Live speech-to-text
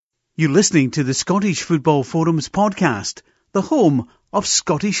You're listening to the Scottish Football Forums podcast, the home of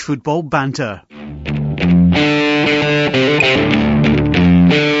Scottish football banter.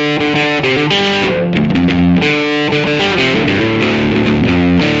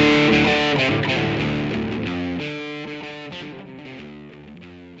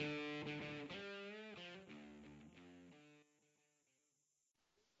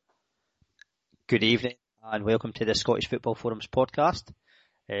 Good evening and welcome to the Scottish Football Forums podcast.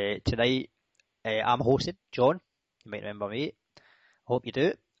 Tonight I'm hosting John, you might remember me, I hope you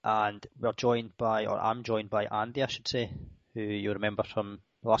do, and I'm joined by Andy, I should say, who you remember from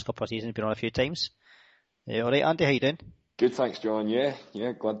the last couple of seasons, been on a few times. Alright Andy, how you doing? Good, thanks John, yeah,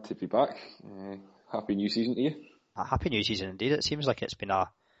 glad to be back. Happy new season to you. A happy new season indeed. It seems like it's been a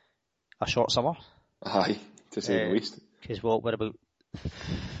short summer. Aye, to say the least. Because we're about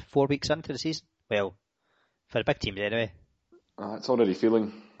 4 weeks into the season. Well, for the big teams anyway. It's already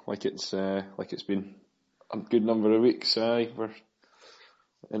feeling like it's been a good number of weeks. We're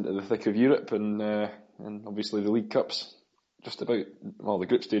into the thick of Europe and obviously the League Cup's just about, well, the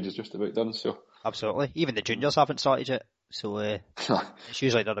group stage is just about done. So absolutely, even the juniors haven't started yet. So it's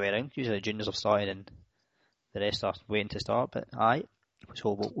usually the other way around. Usually the juniors have started and the rest are waiting to start. But aye,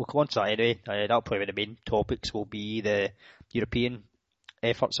 so we'll come on to that anyway. That'll probably be the main topics. Will be the European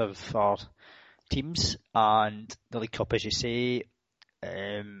efforts of our teams and the League Cup, as you say.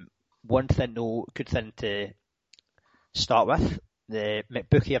 One thing though, good thing to start with, the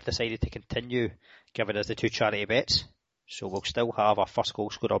McBookie have decided to continue giving us the two charity bets, so we'll still have our first goal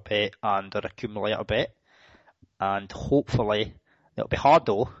scorer bet and our accumulator bet, and hopefully it'll be hard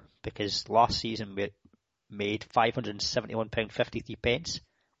though, because last season we made £571.53,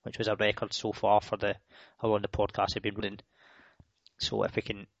 which was a record so far for how long the podcast have been running. So if we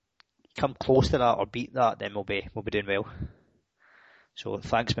can come close to that or beat that, then we'll be doing well. So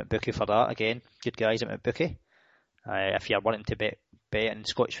thanks McBookie for that again. Good guys at McBookie. If you're wanting to bet in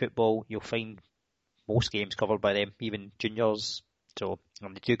Scottish football, you'll find most games covered by them, even juniors. So they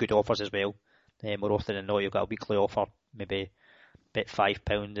do good offers as well. More often than not, you've got a weekly offer, maybe bet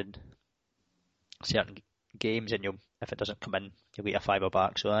 £5 in certain games, and if it doesn't come in, you'll get a £5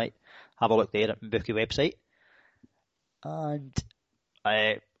 back. So right, have a look there at McBookie website. And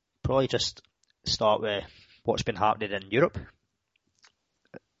probably just start with what's been happening in Europe,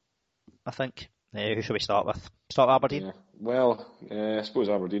 I think. Who should we start with? Start with Aberdeen? Yeah. Well, I suppose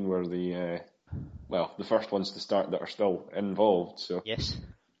Aberdeen were the first ones to start that are still involved. So yes.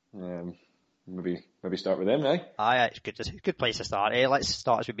 Maybe start with them, eh? Aye, it's good. It's a good place to start. Let's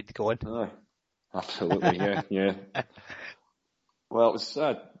start as we've been going. Aye, absolutely, yeah. Well, it was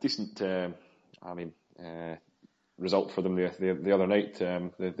a decent, result for them the other night.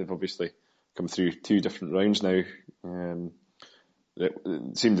 They've obviously come through two different rounds now.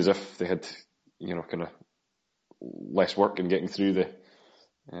 It seemed as if they had, kind of less work in getting through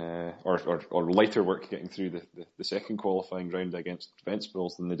or lighter work getting through the second qualifying round against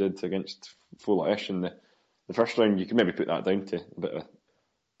Ventspils than they did against Fola in the first round. You can maybe put that down to a bit of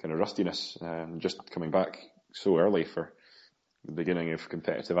kind of rustiness, just coming back so early for the beginning of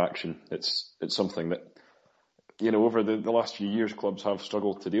competitive action. It's something that, over the last few years, clubs have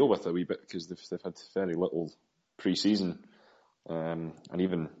struggled to deal with a wee bit because they've had very little pre-season, and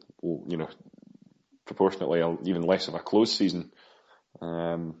even, proportionately, even less of a closed season.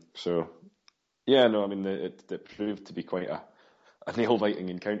 It proved to be quite a nail-biting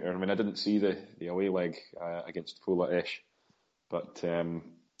encounter. I mean, I didn't see the away leg against Fola Esch, but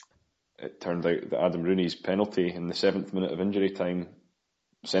it turned out that Adam Rooney's penalty in the 7th minute of injury time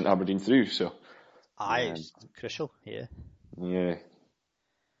sent Aberdeen through. So. It's crucial, yeah. Yeah.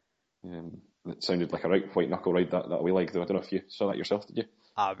 It sounded like a right white knuckle ride that away leg, though. I don't know if you saw that yourself, did you?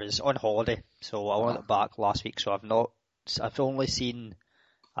 I was on holiday, so I went back last week, so I've only seen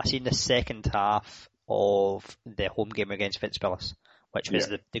the second half of the home game against Ventspils, which was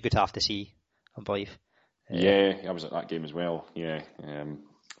the good half to see, I believe. I was at that game as well, yeah.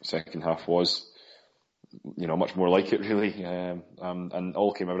 Second half was, much more like it, really, and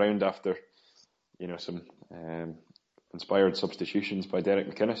all came around after some inspired substitutions by Derek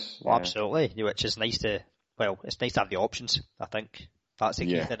McInnes. Well, absolutely, which is nice it's nice to have the options, I think. That's the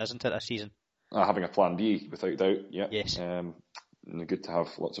key thing, isn't it, this season? Having a plan B, without doubt, yeah. Yes. And good to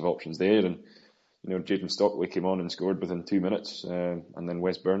have lots of options there. And, Jayden Stockley came on and scored within 2 minutes, and then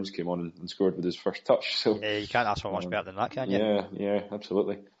Wes Burns came on and scored with his first touch. So you can't ask for much better than that, can you? Yeah,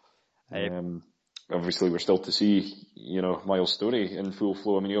 absolutely. Obviously, we're still to see, Miles Storey in full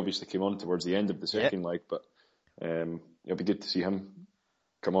flow. I mean, he obviously came on towards the end of the second leg, but it'll be good to see him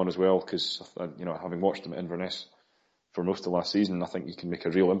come on as well because, having watched him at Inverness for most of last season. I think he can make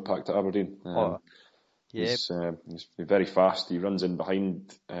a real impact at Aberdeen. Yeah. He's very fast. He runs in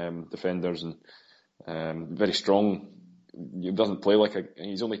behind defenders and very strong. He doesn't play like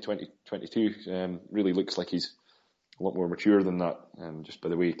he's only 22. Really looks like he's a lot more mature than that. Just by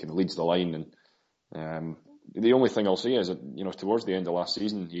the way he kind of leads the line. And the only thing I'll say is that, you know, towards the end of last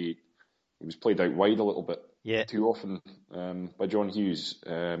season, he was played out wide a little bit too often by John Hughes.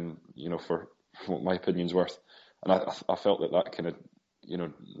 You know, for what my opinion's worth, and I felt that kind of, you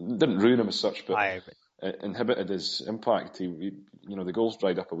know, didn't ruin him as such, but inhibited his impact. He, you know, the goals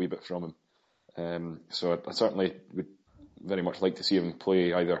dried up a wee bit from him. So I certainly would very much like to see him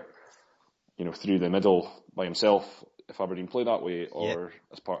play either, you know, through the middle by himself if Aberdeen play that way, or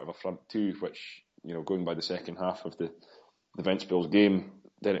as part of a front two, which, you know, going by the second half of the Ventspils game,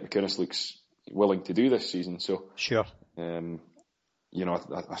 Derek McInnes looks willing to do this season. So sure. You know,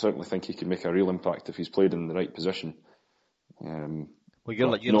 I certainly think he can make a real impact if he's played in the right position. Well,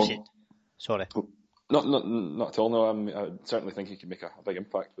 you're saying, sorry. Not at all. No, I certainly think he can make a big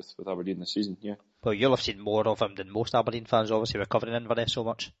impact with Aberdeen this season. Yeah. Well, you'll have seen more of him than most Aberdeen fans. Obviously, we're covering Inverness so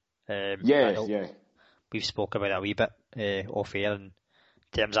much. Yeah. We've spoke about it a wee bit off air, and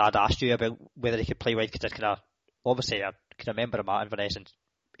Tim's I'd asked you about whether he could play wide, because obviously I can remember him at Inverness, and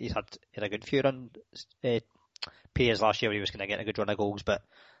he had a good few run pairs last year where he was kind of getting a good run of goals, but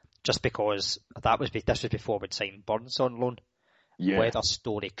just because this was before we'd signed Burns on loan. Yeah. Whether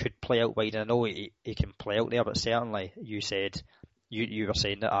Storey could play out wide, and I know he can play out there, but certainly you said you were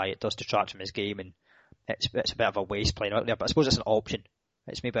saying that it does detract from his game, and it's a bit of a waste playing out there. But I suppose it's an option.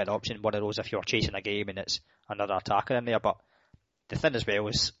 It's maybe an option, one of those if you're chasing a game and it's another attacker in there. But the thing as well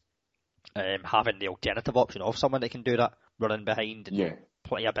is having the alternative option of someone that can do that, running behind and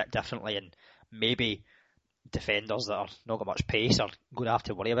play a bit differently, and maybe defenders that are not got much pace are going to have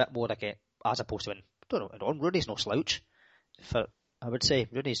to worry a bit more again, as opposed to when, I don't know, Rooney's no slouch. I would say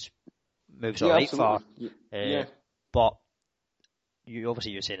Rooney's moves alright far. But you're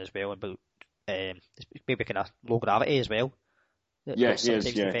saying as well about maybe kind of low gravity as well.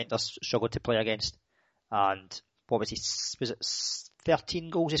 Sometimes defenders struggle to play against. And what was it 13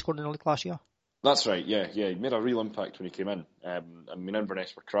 goals he scored in the league last year? That's right, yeah. He made a real impact when he came in. I mean,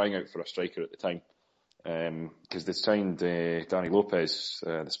 Inverness were crying out for a striker at the time, because they signed Danny Lopez,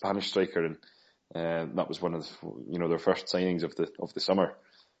 the Spanish striker, and that was one of their first signings of the summer.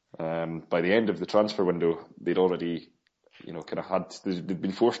 By the end of the transfer window, they'd already they'd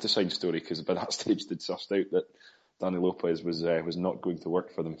been forced to sign Storey, because by that stage they'd sussed out that Danny Lopez was not going to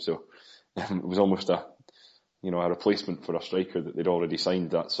work for them. So it was almost a replacement for a striker that they'd already signed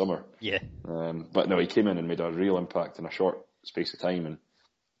that summer. Yeah. But no, he came in and made a real impact in a short space of time,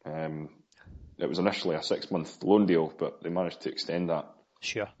 and it was initially a 6-month loan deal, but they managed to extend that.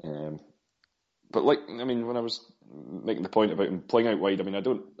 Sure. But when I was making the point about him playing out wide,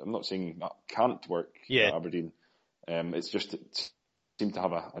 I'm not saying that can't work at Aberdeen. It's just it seemed to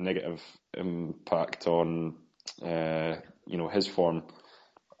have a negative impact on his form,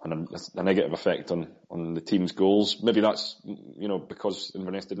 and a negative effect on the team's goals. Maybe that's because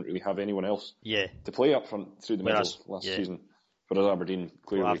Inverness didn't really have anyone else to play up front through the middle last season. Whereas Aberdeen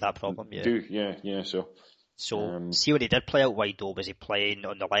clearly have that problem. So see when he did play out wide though, was he playing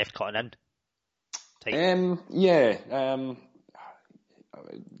on the left cutting in?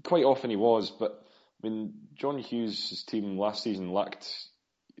 Quite often he was, but John Hughes' team last season lacked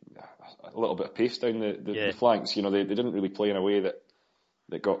a little bit of pace down the flanks. They didn't really play in a way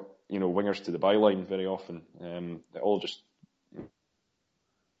that got wingers to the byline very often. It all just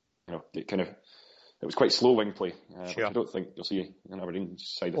it was quite slow wing play. Which I don't think you'll see in Aberdeen's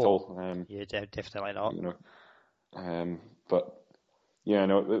side at all. Definitely not. But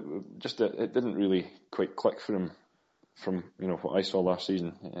it didn't really quite click for him from what I saw last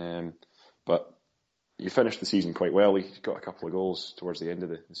season. But he finished the season quite well. He got a couple of goals towards the end of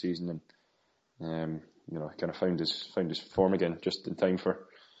the season, and kind of found his form again just in time for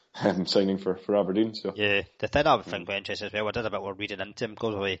signing for Aberdeen. So the thing I would think was interesting as well, I did a bit more reading into him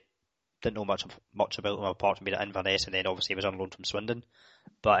because we didn't know much about him apart from being at Inverness, and then obviously he was on loan from Swindon.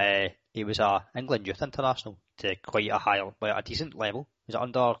 But he was a England youth international to quite a decent level. Was it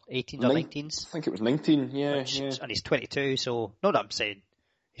under 18s or 19s? I think it was 19. Yeah. And he's 22, so not that I'm saying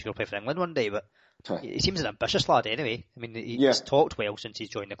he's going to play for England one day, but he seems an ambitious lad anyway. He's talked well since he's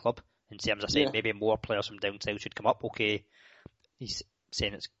joined the club. In terms of saying maybe more players from down south should come up. Okay, he's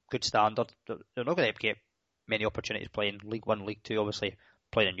saying it's good standard. They're not going to get many opportunities playing League 1, League 2, obviously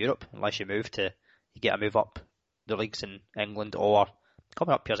playing in Europe, unless you get a move up the leagues in England, or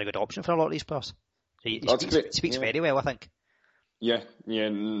coming up here is a good option for a lot of these players. So he speaks very well, I think. He's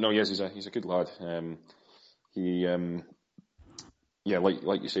a good lad. he,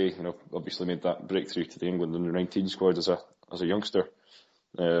 like you say, obviously made that breakthrough to the England under-19 squad as a youngster,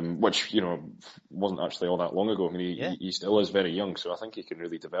 which wasn't actually all that long ago. I mean, he still is very young, so I think he can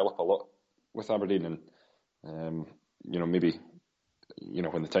really develop a lot with Aberdeen, and maybe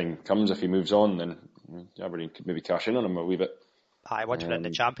when the time comes, if he moves on, then Aberdeen could maybe cash in on him a wee bit. I want to win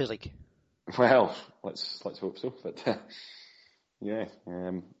the Champions League. Well, let's hope so. But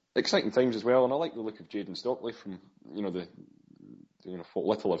exciting times as well, and I like the look of Jayden Stockley from what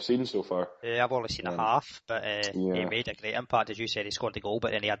little I've seen so far. Yeah, I've only seen a half, but he made a great impact, as you said. He scored the goal,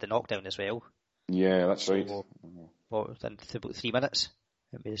 but then he had the knockdown as well. Yeah, that's right. What within about 3 minutes?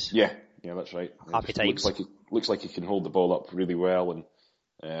 It was. Yeah, that's right. Happy times. Looks like he can hold the ball up really well,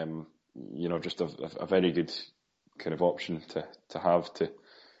 and just a very good kind of option to have to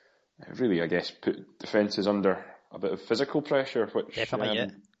really, I guess, put defences under a bit of physical pressure, which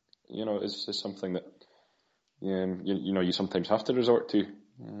definitely, is something that you sometimes have to resort to.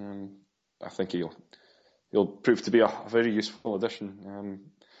 I think he'll prove to be a very useful addition.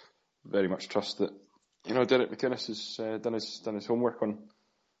 Very much trust that Derek McInnes has done his homework on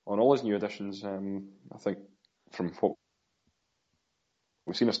all his new additions. I think from what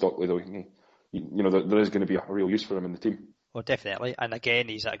we've seen of Stockley, though, there is going to be a real use for him in the team. Oh, definitely. And again,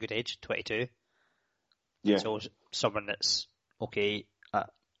 he's at a good age, 22. Yeah. So someone that's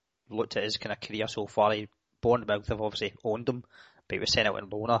looked at his kind of career so far. Bournemouth have obviously owned him, but he was sent out in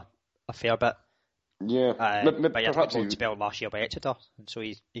loan a fair bit. Yeah, but he had a good spell last year by Exeter, and so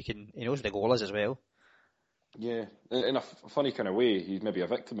he knows what the goal is as well. Yeah, in a funny kind of way, he's maybe a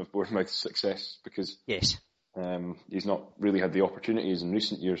victim of Bournemouth's success because yes, he's not really had the opportunities in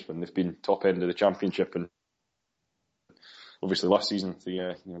recent years when they've been top end of the Championship, and obviously last season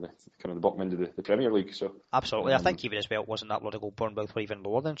the kind of the bottom end of the Premier League. So absolutely, I think even as well it wasn't that long ago Bournemouth were even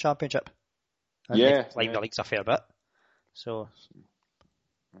lower than Championship. And they've climbed the leagues a fair bit. So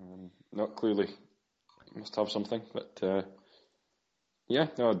not clearly must have something, but I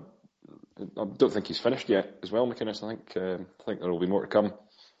don't think he's finished yet as well, McInnes. I think there will be more to come.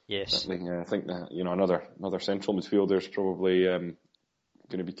 Yes. I think that another central midfielder is probably going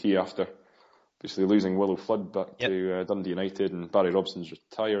to be key after obviously losing Willo Flood back to Dundee United, and Barry Robson's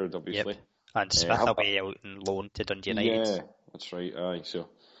retired, obviously. Yep. And Smith will be out on loan to Dundee United. Yeah, that's right. Aye, so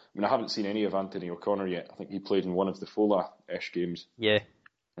I haven't seen any of Anthony O'Connor yet. I think he played in one of the Fola-ish games. Yeah.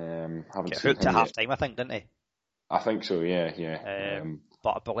 Haven't seen hooked at half time, I think, didn't he? I think so, yeah. But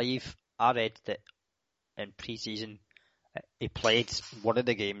I believe I read that in pre-season he played one of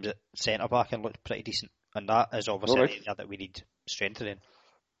the games at centre back and looked pretty decent, and that is obviously an area that we need strengthening.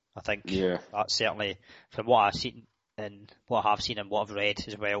 I think that's certainly from what I've seen and what I have seen and what I've read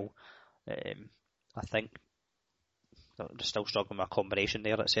as well. I think they're still struggling with a combination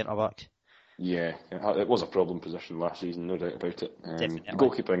there at centre back. Yeah, it was a problem position last season, no doubt about it.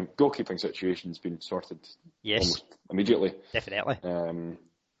 Definitely. Goalkeeping situation's been sorted almost immediately. Definitely.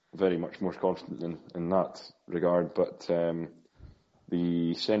 Very much more confident in that regard, but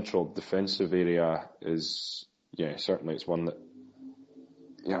the central defensive area is certainly it's one that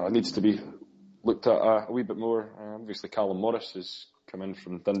it needs to be looked at a wee bit more. Obviously, Callum Morris has come in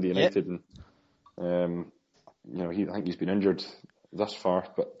from Dundee United, and I think he's been injured thus far,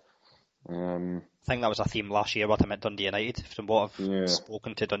 but I think that was a theme last year with him at Dundee United. From what I've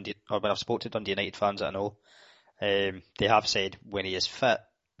spoken to Dundee, or when I've spoken to Dundee United fans that I know, they have said when he is fit,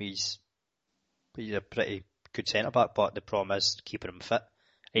 he's a pretty good centre back. But the problem is keeping him fit.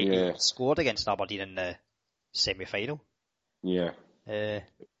 He scored against Aberdeen in the semi-final. Yeah.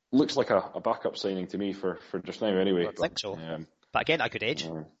 Looks like a backup signing to me for just now anyway. I think so. But again, at a good age.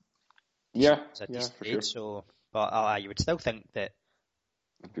 It's a decent for age, sure. So, but you would still think that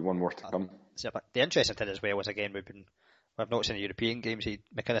there'd be one more to come. But the interesting thing as well is, again, we've not seen the European games.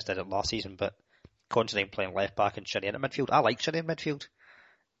 McInnes did it last season, but Considine playing left back and Shinnie in midfield. I like Shinnie in midfield,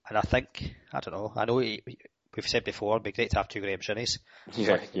 and I don't know. I know we've said before it'd be great to have two Graham Shinnies.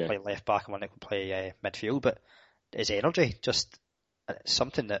 Play left back and one that can play midfield, but his energy just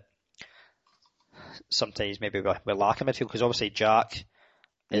something that sometimes maybe we lack in midfield, because obviously Jack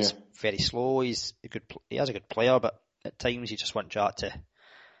is very slow. He has a good player, but at times you just want Jack to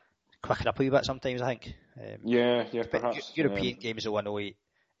quicken up a wee bit sometimes, I think. Perhaps. European games, though, I know he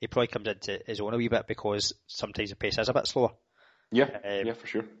probably comes into his own a wee bit because sometimes the pace is a bit slower. Yeah, for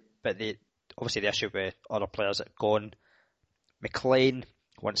sure. But obviously the issue with other players that have gone, McLean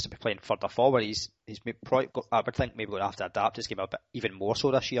wants to be playing further forward. He's probably I would think maybe going to have to adapt his game a bit even more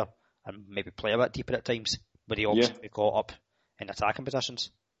so this year and maybe play a bit deeper at times, but he obviously got up in attacking positions.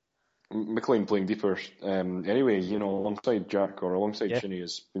 McLean playing deeper anyway, alongside Jack or alongside Shinnie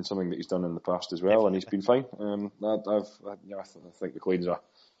has been something that he's done in the past as well, and he's been fine. I think McLean's a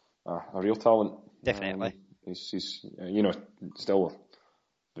real talent. Definitely. He's still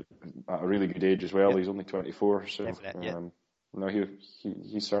at a really good age as well. Yep. He's only 24, so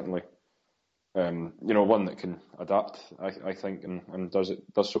he's certainly one that can adapt, I think, and does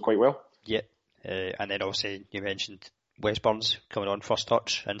so quite well. Yeah, and then obviously you mentioned Wes Burns coming on first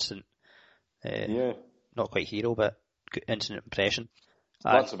touch, instant. Not quite hero, but good instant impression.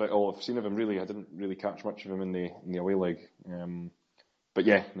 That's about all I've seen of him. Really, I didn't really catch much of him in the away leg. But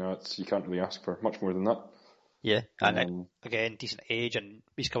yeah, no, you can't really ask for much more than that. Yeah, and again, decent age, and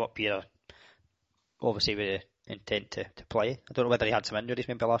he's come up here, obviously with the intent to play. I don't know whether he had some injuries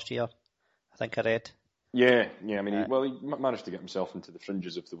maybe last year. I think I read. Yeah. I mean, he managed to get himself into the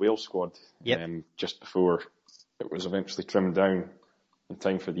fringes of the Wales squad just before it was eventually trimmed down in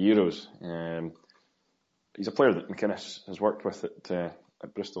time for the Euros. He's a player that McInnes has worked with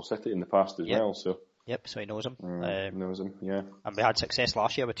at Bristol City in the past as well. So so he knows him. Knows him, yeah. And we had success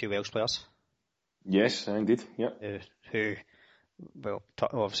last year with 2 Welsh players. Yes, indeed, yeah. Who, well,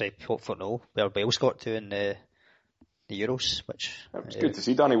 obviously, hopefully know where Wales got to in the Euros, which it was good to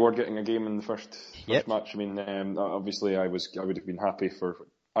see Danny Ward getting a game in the first match. I mean, obviously, I would have been happy for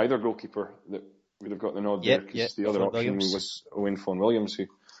either goalkeeper that would have got the nod there, because the other option was Owen Fon Williams, who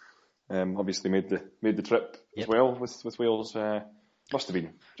obviously made the trip as well with Wales. Must have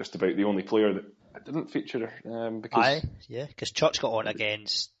been just about the only player that didn't feature because Church got on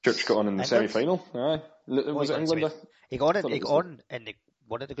against Church got on in the semi-final. Was it England? He got on in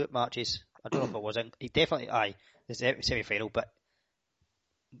one of the group matches. I don't know if it was he definitely the semi-final, but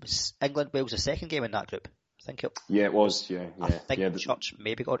was England Wales the second game in that group? I think it. Yeah, it was. Yeah. I think Church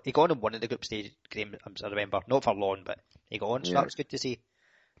maybe got on in one of the group stage games. I remember, not for long, but he got on, so that was good to see.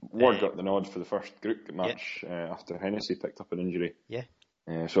 Ward got the nod for the first group match after Hennessy picked up an injury. Yeah.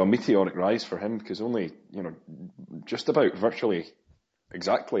 So a meteoric rise for him, because only, just about virtually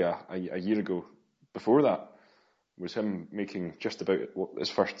exactly a year ago before that was him making just about his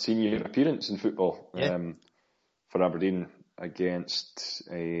first senior appearance in football for Aberdeen against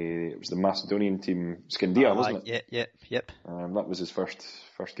it was the Macedonian team, Scandia, wasn't it? Yep. That was his first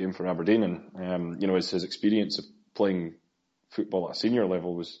game for Aberdeen, and his experience of playing football at a senior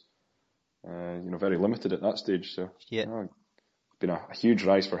level was very limited at that stage. So it's been a huge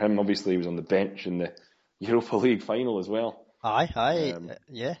rise for him. Obviously, he was on the bench in the Europa League final as well.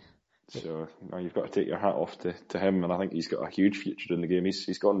 Yeah. So you've got to take your hat off to him, and I think he's got a huge future in the game.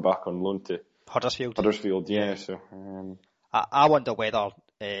 He's gone back on loan to Huddersfield. Yeah. So I wonder whether,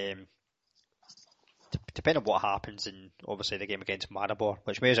 depending on what happens in obviously the game against Maribor,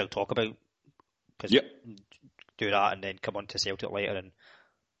 which we may as well talk about, because do that and then come on to Celtic later and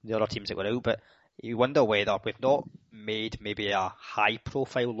the other teams that were out. But you wonder whether we've not made maybe a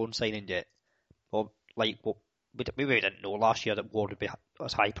high-profile loan signing yet, or maybe we didn't know last year that Ward would be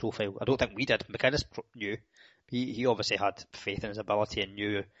as high-profile. I don't think we did. McInnes knew. He obviously had faith in his ability and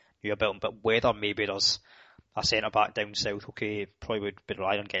knew about him. But whether maybe there's a centre-back down south, probably would be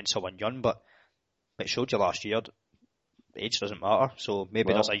relying on getting someone young, but it showed you last year, age doesn't matter. So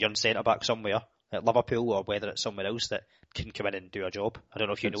maybe there's a young centre-back somewhere at Liverpool, or whether it's somewhere else that can come in and do a job. I don't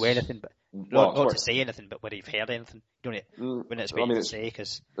know if you know anything, but not to say anything, but whether you've heard anything. You don't when it's to say,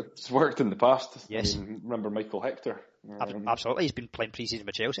 because it's worked in the past. Yes. Remember Michael Hector? Absolutely, he's been playing pre-season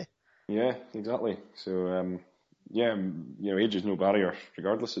with Chelsea. Yeah, exactly. So age is no barrier,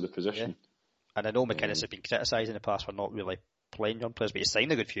 regardless of the position. Yeah. And I know McInnes has been criticised in the past for not really playing young players, but he's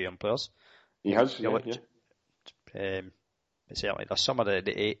signed a good few young players. He has, certainly there's some of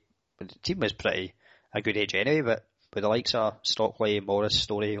the team was pretty a good age anyway, but with the likes of Stockley, Morris,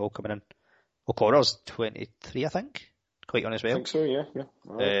 Story all coming in. O'Connor's 23, I think, quite on as well. I think so, yeah.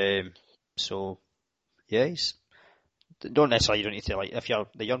 Right. He's you don't need to if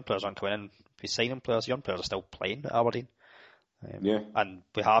the young players aren't coming in, if you signing players, young players are still playing at Aberdeen. And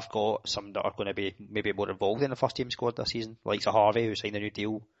we have got some that are going to be maybe more involved in the first team squad this season, like Harvey, who signed a new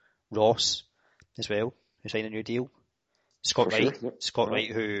deal, Ross as well, who signed a new deal, Scott Wright,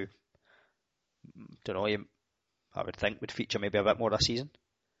 who don't know, I would think would feature maybe a bit more this season.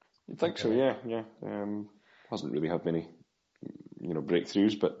 I think so, yeah. Hasn't really had many,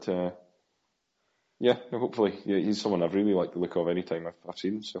 breakthroughs, but hopefully, he's someone I've really liked the look of any time I've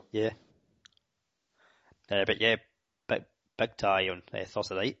seen him. So big tie on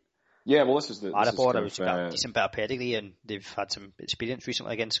Thursday night. Yeah, well, this is Maribor was got a decent bit of pedigree, and they've had some experience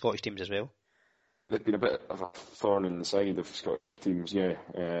recently against Scottish teams as well. They've been a bit of a thorn in the side of Scottish teams,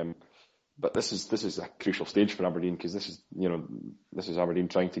 but this is a crucial stage for Aberdeen, because this is Aberdeen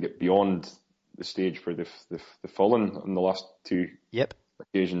trying to get beyond the stage where they've fallen on the last two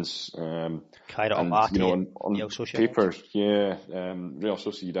occasions. Cairo and Almaty, on Real Sociedad. paper, Real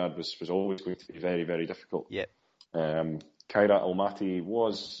Sociedad was always going to be very, very difficult. Yep. Kairat Almaty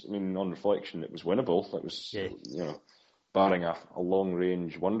was, on reflection, it was winnable. It was, barring a long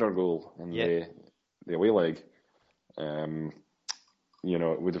range wonder goal in the away leg.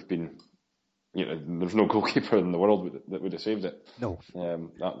 It would have been, there's no goalkeeper in the world that would have saved it. No.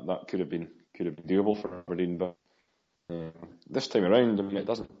 That could have been doable for Aberdeen, but this time around,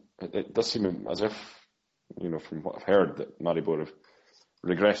 it does seem as if, from what I've heard, that Maribor have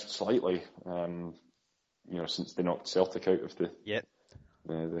regressed slightly, since they knocked Celtic out of the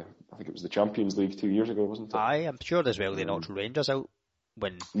I think it was the Champions League 2 years ago, wasn't it? I'm sure as well they knocked Rangers out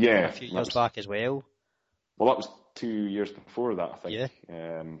a few years back as well. Well, that was 2 years before that, I think.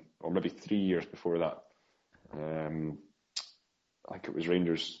 Or maybe 3 years before that. I think it was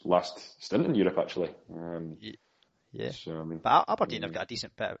Rangers' last stint in Europe, actually. So, but Aberdeen have got a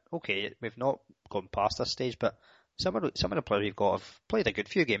decent bit. Okay, we've not gone past this stage, but some of the players we've got have played a good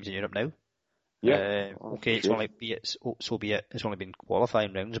few games in Europe now. It's only it's only been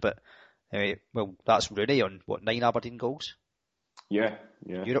qualifying rounds, but that's Rooney on 9 Aberdeen goals.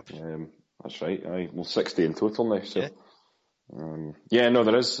 Europe. That's right. 60 in total now. So,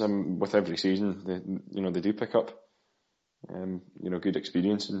 there is with every season they do pick up good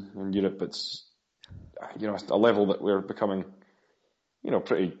experience in Europe. It's a level that we're becoming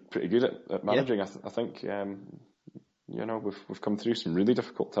pretty good at managing. I think we've come through some really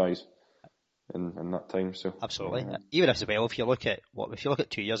difficult ties in that time. So absolutely, even as well. If you look at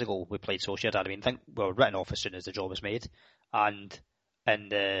 2 years ago, we played Sociedad. I think we were written off as soon as the job was made, and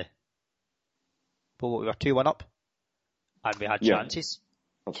we were 2-1 up, and we had chances.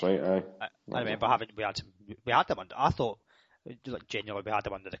 That's right. I remember we had them under. I thought, genuinely, we had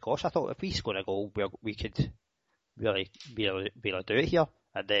them under the cosh. I thought if we score a goal, we could really be able to do it here,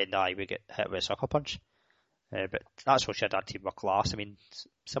 and then we get hit with a sucker punch. But that's what Sociedad team were class.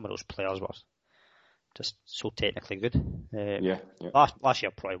 Some of those players were just so technically good. Last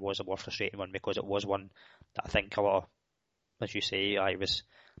year probably was a more frustrating one, because it was one that I think a lot of, as you say,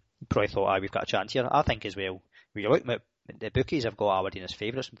 probably thought we've got a chance here. I think as well, when you look at the bookies, have got Aberdeen as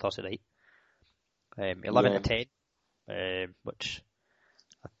favourites from Thursday night. 11 to 10, which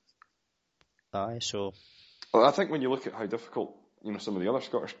so. Well, I think when you look at how difficult some of the other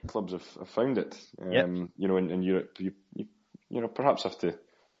Scottish clubs have found it, in Europe, you perhaps have to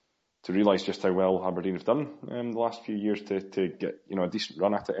realise just how well Aberdeen have done the last few years to get a decent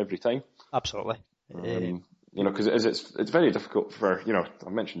run at it every time. Absolutely. Because it's very difficult for I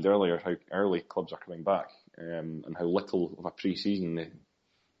mentioned earlier how early clubs are coming back, and how little of a pre-season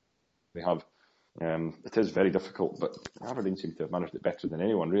they have. It is very difficult, but Aberdeen seem to have managed it better than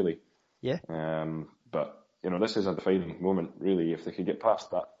anyone, really. Yeah. But this is a defining moment, really. If they could get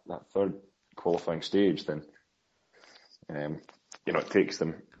past that third qualifying stage, then it takes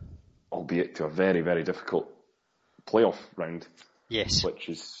them, albeit to a very, very difficult playoff round. Yes. Which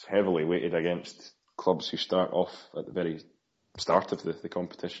is heavily weighted against clubs who start off at the very start of the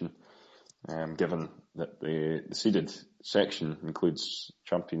competition, given that the seeded section includes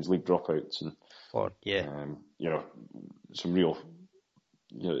Champions League dropouts and some real,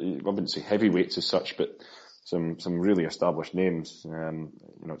 I wouldn't say heavyweights as such, but some really established names.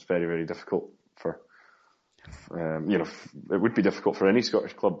 It's very, very difficult for it would be difficult for any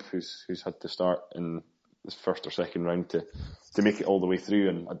Scottish club who's had to start in this first or second round to make it all the way through,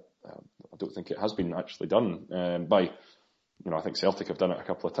 and I don't think it has been actually done by, I think Celtic have done it a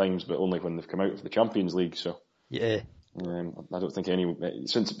couple of times, but only when they've come out of the Champions League. So I don't think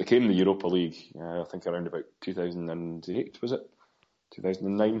since it became the Europa League, I think around about 2008, was it?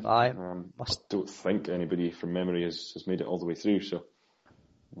 2009. I don't think anybody from memory has made it all the way through. So.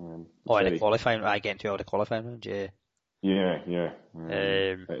 In the qualifying, I get into all the qualifying round. It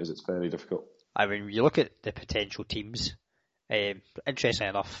is. It's very difficult. You look at the potential teams. Interesting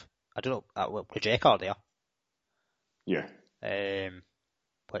enough, I don't know. Rijeka are there. Yeah.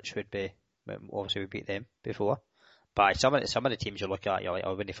 Which would be, obviously we beat them before, but some of the teams you look at, you're like,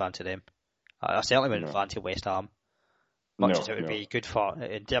 I wouldn't fancy them. I certainly wouldn't fancy West Ham. Much as it would be good for,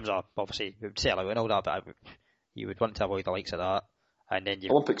 in terms of, obviously, we would settle out and all that, but you would want to avoid the likes of that. And then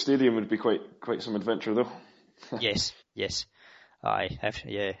Olympic Stadium would be quite some adventure, though. yes. It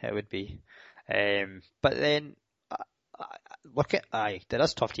would be. But then, there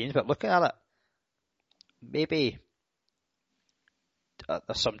is tough teams, but looking at it, maybe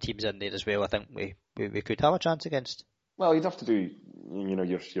there's some teams in there as well I think we could have a chance against. Well, you'd have to do,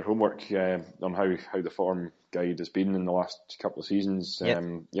 your homework on how the form guide has been in the last couple of seasons.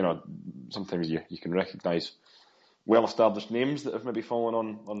 Yep. Sometimes you can recognise well-established names that have maybe fallen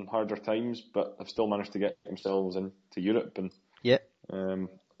on harder times, but have still managed to get themselves into Europe. And Yeah.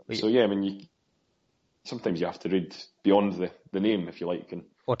 so yeah, I mean, sometimes you have to read beyond the name, if you like, and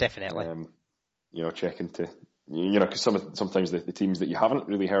definitely. Check into, because sometimes the teams that you haven't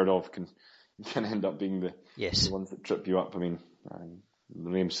really heard of can end up being the ones that trip you up. I mean, the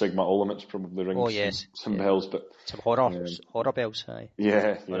name Sigma Olomouc probably rings some bells, but some horror bells. Aye.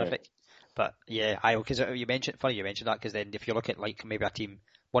 Yeah, horrific. But yeah, because you mentioned that, because then if you look at like maybe a team,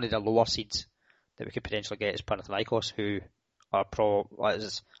 one of the lower seeds that we could potentially get is Panathinaikos, who are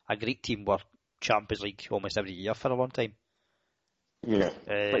is a Greek team, were Champions League almost every year for a long time. Yeah,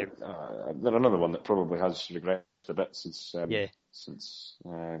 they're another one that probably has regressed a bit since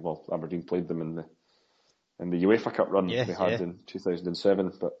Aberdeen played them in the UEFA Cup run they had in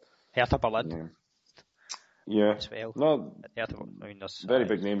 2007. But Hertha Berlin, as well. No, Hertha, I mean, very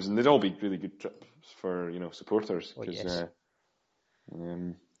big names, and they'd all be really good trips for supporters. A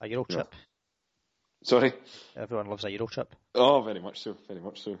Euro trip. Sorry, everyone loves a Euro trip. Oh, very much so.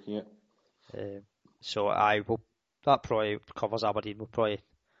 Yeah. So I will. That probably covers Aberdeen. We've probably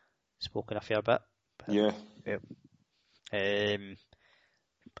spoken a fair bit. Yeah. I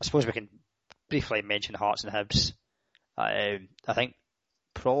suppose we can briefly mention Hearts and Hibs. I think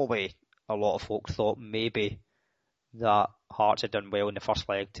probably a lot of folk thought maybe that Hearts had done well in the first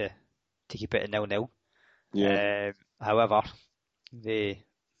leg to keep it at 0-0. Yeah. However, they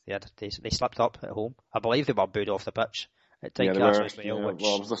slipped up at home. I believe they were booed off the pitch at Tynecastle as well.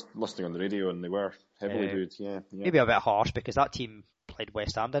 Well, I was listening on the radio and they were heavily booed. Yeah. Maybe a bit harsh, because that team played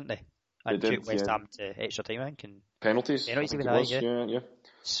West Ham, didn't they? And they took West Ham to extra time, I think. And penalties even, yeah.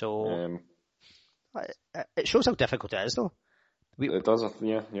 So it shows how difficult it is, though. It does,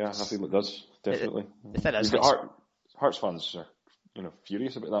 yeah. I feel it does, definitely. The thing is, Hearts fans are,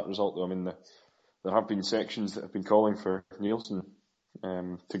 furious about that result, though. I mean, there have been sections that have been calling for Nielsen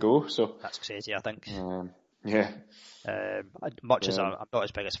to go. So that's crazy, I think. Yeah. Much as I'm not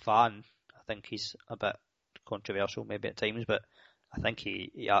his biggest fan, I think he's a bit controversial maybe at times, but I think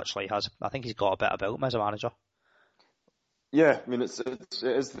he actually has. I think he's got a bit about him as a manager. Yeah, I mean, it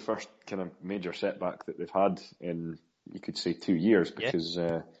is the first kind of major setback that they've had in, you could say, 2 years, because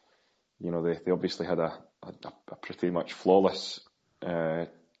they obviously had a pretty much flawless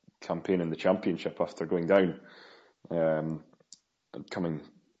campaign in the Championship after going down, and coming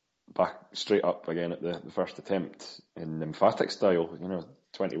back straight up again at the first attempt in emphatic style.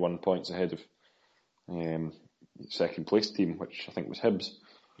 21 points ahead of second place team, which I think was Hibs.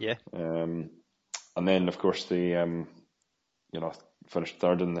 Yeah. And then of course they finished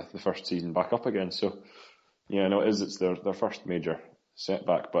third in the first season, back up again. So it's their first major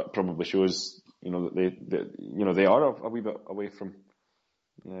setback, but probably shows that they are a wee bit away from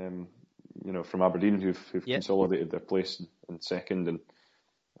from Aberdeen, who've consolidated their place in second and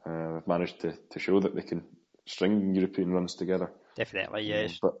have managed to show that they can string European runs together. Definitely,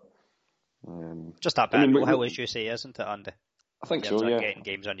 yes. But just that bit of know-how, as you say, isn't it, Andy? I think so, yeah. Getting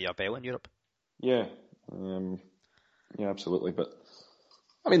games under your belt in Europe. Yeah, absolutely. But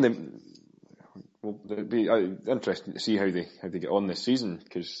I mean, it'd be interesting to see how they get on this season,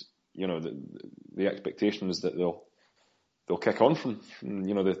 because the expectation is that they'll kick on from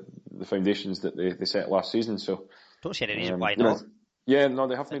the foundations that they set last season. So don't see any reason why not. Yeah, no,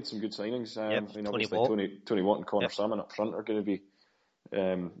 they have made some good signings. Obviously Tony Watt and Connor Salmon up front are going to be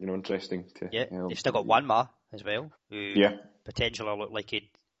interesting to. Yeah, they've still got Wanma as well, who potentially look like he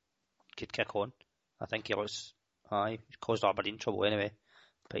could kick on. I think he caused Aberdeen trouble anyway,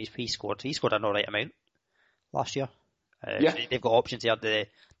 but he scored an alright amount last year. They've got options here. The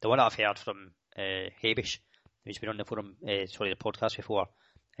one that I've heard from Habish, who's been on the forum, the podcast before,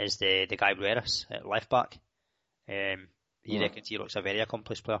 is the guy Rueris at left back. He reckons he looks a very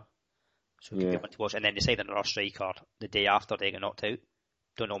accomplished player, so it could be one to watch. And then they signed another striker the day after they got knocked out.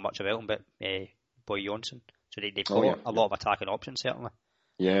 Don't know much about him, but Boy Johnson. So they've got a lot of attacking options, certainly.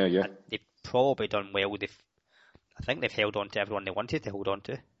 Yeah. And they've probably done well. I think they've held on to everyone they wanted to hold on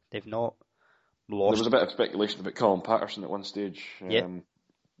to. They've not lost. There was a bit of speculation about Colin Patterson at one stage.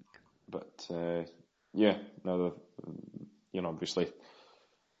 But obviously,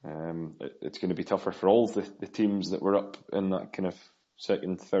 it's going to be tougher for all the teams that were up in that kind of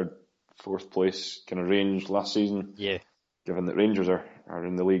second, third, fourth place kind of range last season. Yeah. Given that Rangers are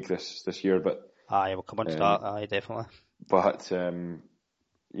in the league this year, but we'll come on to that. Definitely. But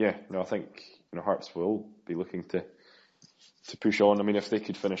I think Hearts will be looking to push on. I mean, if they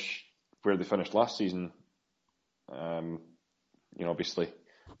could finish where they finished last season, obviously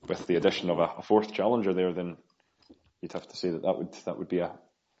with the addition of a fourth challenger there, then you'd have to say that would be a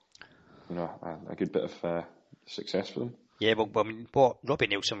good bit of success for them. Yeah, well, I mean, what Robbie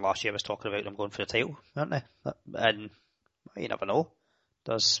Nielsen last year was talking about them going for the title, weren't they? And you never know.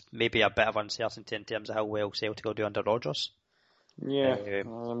 There's maybe a bit of uncertainty in terms of how well Celtic will do under Rodgers. Yeah,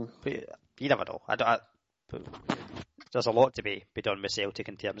 but you never know. But there's a lot to be done with Celtic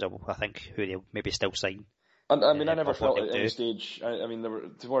in terms of, I think, who they'll maybe still sign. I mean, I never felt at any stage. I mean, there were,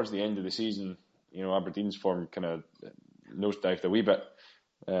 towards the end of the season, Aberdeen's form kind of nosedived a wee bit,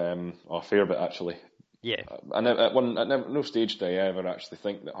 or a fair bit actually. Yeah. And at no stage did I ever actually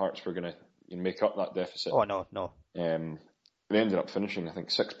think that Hearts were going to make up that deficit. Oh no. They ended up finishing, I think,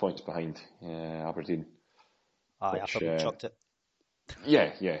 6 points behind Aberdeen. I thought we chucked it.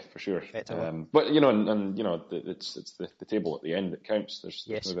 Yeah, for sure. But it's the table at the end that counts. There's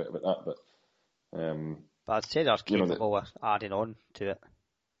no doubt about that. But I'd say they're capable of adding on to it.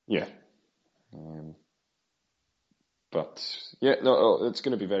 Yeah. But yeah, no, it's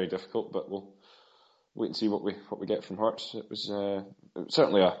going to be very difficult. But we'll wait and see what we get from Hearts. It was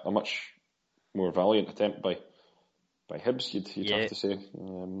certainly a much more valiant attempt by Hibs. You'd have to say.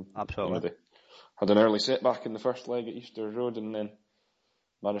 Absolutely. They had an early setback in the first leg at Easter Road, and then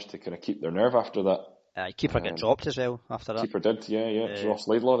managed to kind of keep their nerve after that. Keeper got dropped as well after that. Keeper did, yeah. It was Ross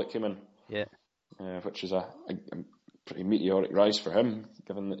Laidlaw that came in. Yeah. Which is a pretty meteoric rise for him,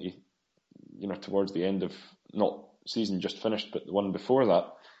 given that he, towards the end of not season just finished, but the one before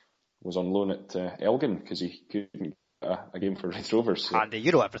that was on loan at Elgin because he couldn't get a game for Raith Rovers. So. And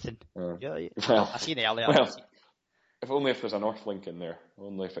you know everything. Yeah. Well, I seen it earlier. Well, if only if there's a North link in there,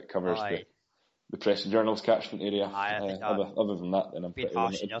 only if it covers the Press and Journal's catchment area. Other than that, then I'm being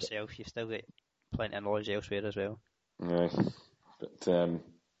harsh on yourself. You've still got plenty of knowledge elsewhere as well. Right,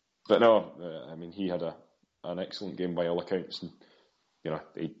 but no, I mean, he had an excellent game by all accounts, and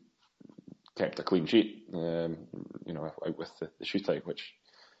he kept a clean sheet. Out with the shootout, which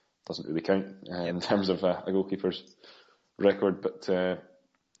doesn't really count in terms of a goalkeeper's record. But I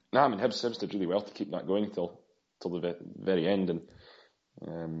mean, Hibs did really well to keep that going till the very end, and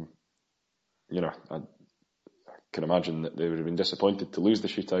I can imagine that they would have been disappointed to lose the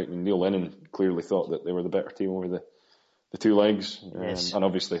shootout. And Neil Lennon clearly thought that they were the better team over the two legs, and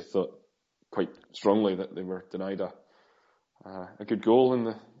obviously thought quite strongly that they were denied a good goal in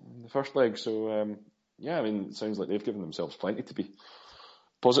the first leg. So I mean, it sounds like they've given themselves plenty to be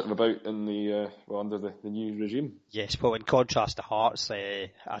positive about in under the new regime. Yes, well, in contrast to Hearts,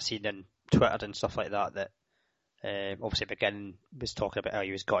 I've seen on Twitter and stuff like that obviously McGinn was talking about how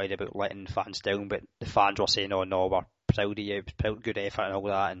he was gutted about letting fans down, but the fans were saying, "Oh no, we're proud of you, it was good effort and all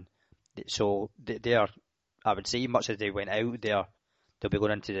that." And so they're, I would say, much as they went out, they'll be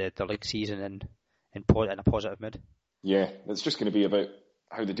going into the league season in a positive mood. Yeah, it's just going to be about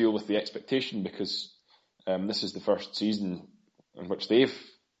how they deal with the expectation, because this is the first season in which they've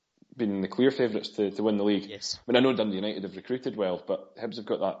been the clear favourites to win the league. Yes. I mean, I know Dundee United have recruited well, but Hibs have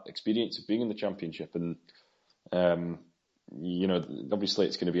got that experience of being in the Championship, and obviously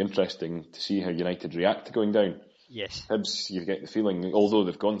it's going to be interesting to see how United react to going down. Yes. Hibs, you get the feeling, although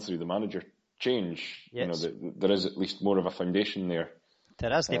they've gone through the manager change, there is at least more of a foundation there.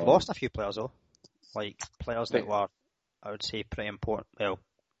 There is. They've lost a few players though, like players that were, I would say, pretty important. Well,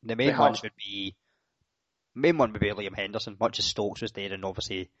 the main one would be Liam Henderson. Much as Stokes was there and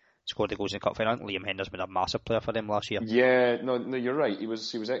obviously scored the goals in the cup final, Liam Henderson was a massive player for them last year. Yeah, no, you're right. He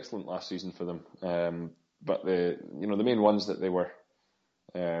was excellent last season for them. But the main ones that they were,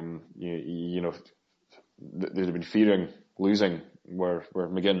 they'd have been fearing losing were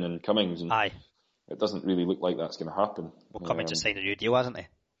McGinn and Cummings. And aye. It doesn't really look like that's going to happen. Well, Cummings just signed a new deal, hasn't he?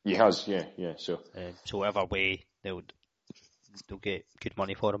 He has, yeah. So whatever way they'll get good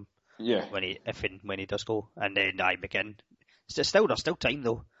money for him. Yeah. When he does go, and then McGinn. There's still time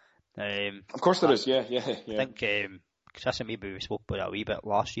though. Of course there is. Yeah. I think Chris and maybe we spoke about that a wee bit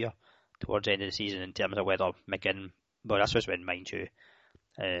last year towards the end of the season in terms of whether McGinn. Well, this was when, mind you,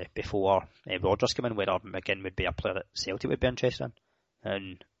 before Rodgers came in, whether McGinn would be a player that Celtic would be interested in.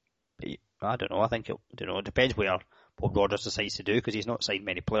 And I don't know. It depends what Rodgers decides to do, because he's not signed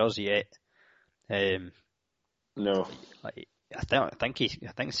many players yet. No. I think he's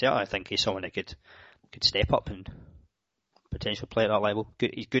someone that could step up and potentially play at that level.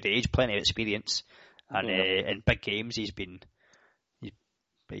 He's good age, plenty of experience, and in big games he's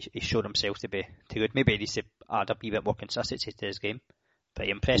shown himself to be too good. Maybe he needs to add a wee bit more consistency to his game. But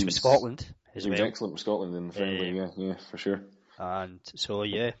he impressed with Scotland as well. He was excellent with Scotland in the friendly, yeah, for sure. And so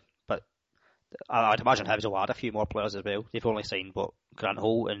but I'd imagine Hibs will add a few more players as well. They've only signed Grant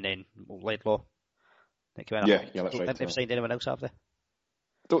Holt and then Laidlaw. Yeah, that's right. They've signed anyone else, have they?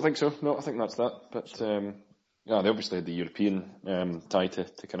 Don't think so. No, I think that's that. But they obviously had the European tie to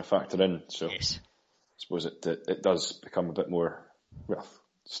kind of factor in. So yes. I suppose it does become a bit more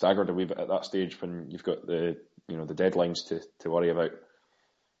staggered a wee bit at that stage when you've got the deadlines to worry about,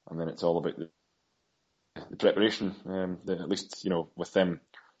 and then it's all about the preparation. At least with them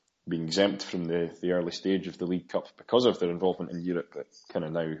being exempt from the early stage of the League Cup because of their involvement in Europe, it kind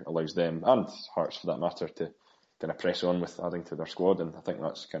of now allows them, and Hearts for that matter, to kind of press on with adding to their squad, and I think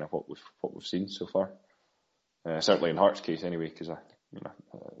that's kind of what we've seen so far. Certainly in Hearts' case, anyway, because a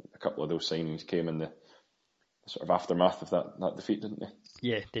couple of those signings came in the sort of aftermath of that defeat, didn't they?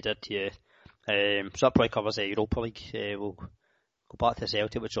 Yeah, they did. Yeah. So that probably covers the Europa League. We'll go back to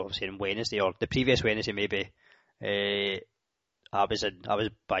Celtic, which obviously on Wednesday or the previous Wednesday maybe. I was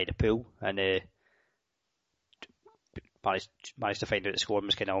by the pool and managed to find out the score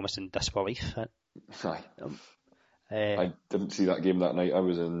was kind of almost in disbelief. Aye. I didn't see that game that night. I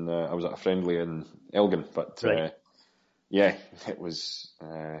was at a friendly in Elgin, but right. It was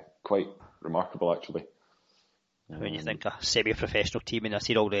quite remarkable actually. When you think a semi-professional team, and I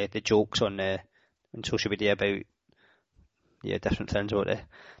see all the jokes on social media about different things about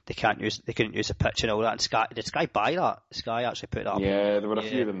they couldn't use the pitch and all that. And did Sky buy that? Sky actually put that up. Yeah, there were a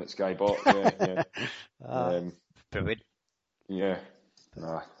few of them that Sky bought. Yeah. Brilliant. Yeah.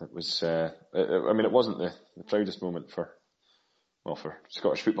 It was. It wasn't the proudest moment for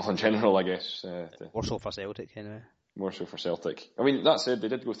Scottish football in general, I guess. More so for Celtic, anyway. More so for Celtic. I mean, that said, they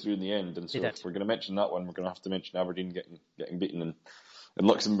did go through in the end, and so if we're going to mention that one, we're going to have to mention Aberdeen getting beaten in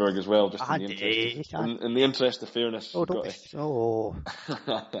Luxembourg as well, just in the interest of fairness. Oh, don't be. Oh.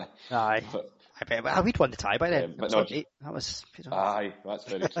 Aye. But we'd won the tie by then. That was. Aye, that's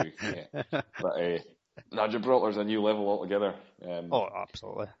very true. Yeah. But Gibraltar's a new level altogether.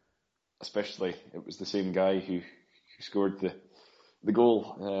 Absolutely. Especially, it was the same guy who scored the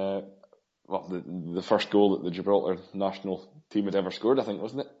goal. The first goal that the Gibraltar national team had ever scored, I think,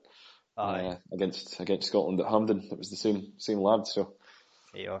 wasn't it? Aye. Against Scotland at Hampden. It was the same lad. So.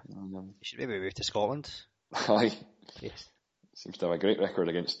 Yeah. You should maybe move to Scotland. Aye. Yes. Seems to have a great record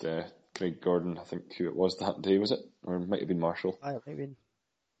against Craig Gordon. I think who it was that day, was it? Or it might have been Marshall. Aye, it might have been.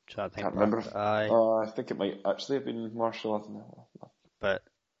 Can't remember. Aye. I think it might actually have been Marshall. But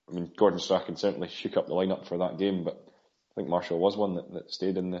I mean, Gordon Strachan certainly shook up the lineup for that game, but I think Marshall was one that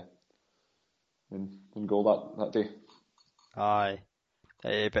stayed in goal that day. Aye.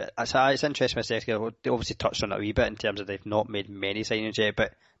 But it's interesting myself. They obviously touched on it a wee bit in terms of they've not made many signings yet,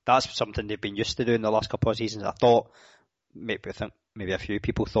 but that's something they've been used to doing the last couple of seasons. I thought maybe a few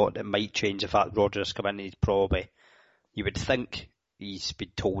people thought it might change the fact Rodgers come in. You would think he's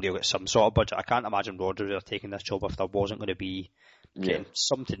been told he'll get some sort of budget. I can't imagine Rodgers taking this job if there wasn't going to be getting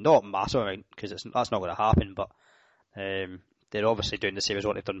something, not massive amount, because that's not going to happen. But they're obviously doing the same as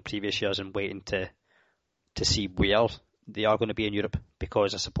what they've done in previous years and waiting to see where they are going to be in Europe,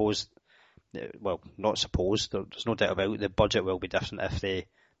 because I suppose, well, not suppose, there's no doubt about it, the budget will be different if they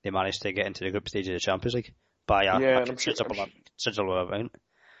manage to get into the group stage of the Champions League by a considerable amount.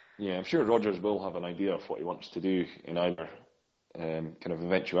 Yeah, I'm sure Rodgers will have an idea of what he wants to do in either kind of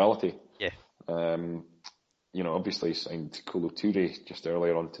eventuality. Yeah. Obviously he signed Kolo Touré just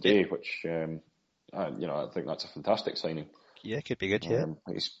earlier on today, which, I think that's a fantastic signing. Yeah, it could be good, yeah.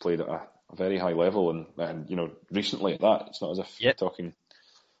 He's played at a very high level, and recently at that. It's not as if you're talking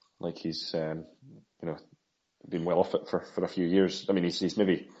like he's, been well off it for a few years. I mean, he's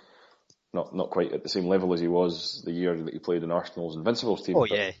maybe not quite at the same level as he was the year that he played in Arsenal's Invincibles team. Oh,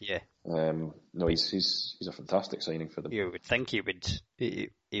 but, yeah. No, he's a fantastic signing for them. You would think he'll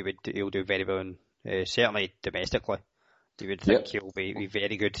do very well, certainly domestically. You would think he'll be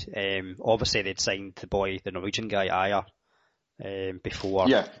very good. Obviously, they'd signed the Norwegian guy, Ayer, before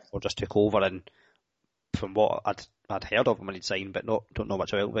or just took over, and from what I'd heard of him when he'd signed, but don't know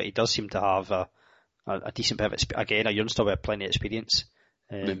much about him, but he does seem to have a decent bit of experience. Again, a youngster with plenty of experience.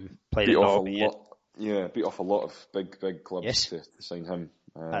 Beat off a lot of big clubs to sign him.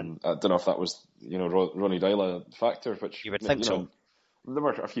 I don't know if that was Ronny Deila factor, which you would think so. There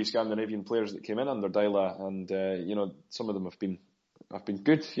were a few Scandinavian players that came in under Deila, and some of them have been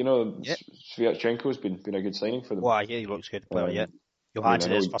good. Sviatchenko's been a good signing for them. Well, yeah, he looks good.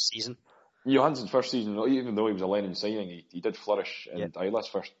 Johansson his first season. Johansson's first season, even though he was a Lennon signing, he did flourish in Deila's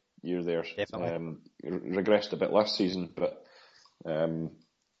first year there. Definitely. Regressed a bit last season, but maybe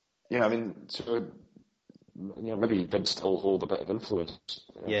he did still hold a bit of influence.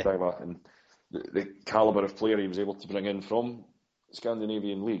 Deila, and the calibre of player he was able to bring in from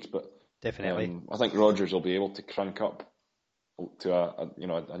Scandinavian leagues, but definitely, I think Rodgers will be able to crank up to a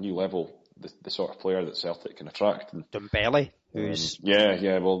new level the sort of player that Celtic can attract. And, Dembele, who's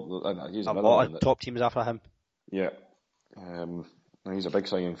well, he's a another lot one of top teams after him. Yeah, he's a big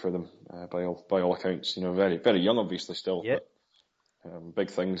signing for them by all accounts. Very very young, obviously still, but big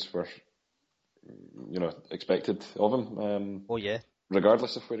things were expected of him.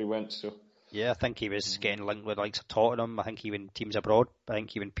 Regardless of where he went. So yeah, I think he was getting linked with likes of Tottenham. I think he went teams abroad. I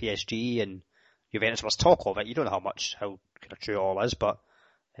think he went PSG and Juventus. Was talk of it. You don't know how kind of true it all is, but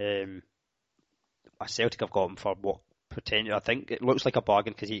Celtic have got him for what potential. I think it looks like a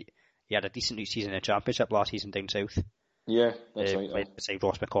bargain because he had a decent season in the Championship last season down south. Yeah, that's right. Beside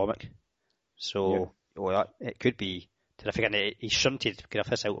Ross McCormick. So it could be terrific. And he shunted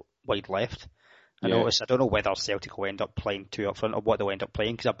Griffiths out wide left. I don't know whether Celtic will end up playing 2 up front or what they'll end up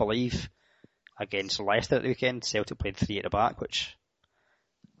playing, because I believe against Leicester at the weekend, Celtic played 3 at the back, which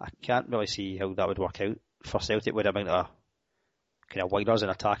I can't really see how that would work out for Celtic with the amount of kind of widers and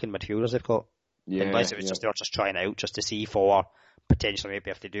attacking midfielders they've got. Unless it was they're just trying it out just to see for potentially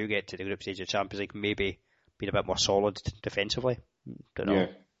maybe if they do get to the group stage of the Champions League, maybe being a bit more solid defensively. Don't know.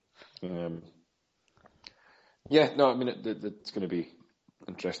 I mean it's going to be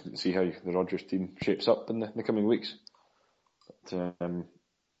interesting to see how the Rodgers team shapes up in the coming weeks. But,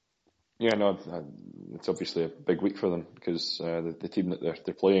 it's obviously a big week for them because the team that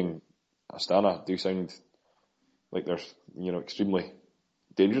they're playing, Astana, do sound like they're extremely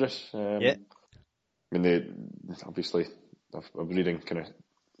dangerous. I mean, they obviously I'm reading kind of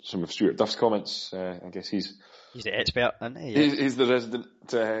some of Stuart Duff's comments. I guess he's the expert, isn't he? He's the resident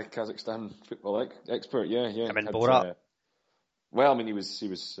Kazakhstan football expert. Yeah. Kamin Borat. Well, I mean, he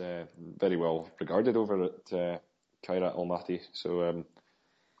was very well regarded over at Kairat Almaty. So,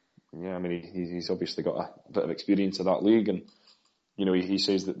 I mean, he's obviously got a bit of experience in that league, and he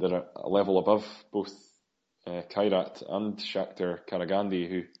says that they're a level above both Kairat and Shakhtar Karagandhi,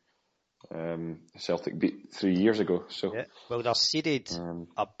 who Celtic beat 3 years ago. So, well, they're seeded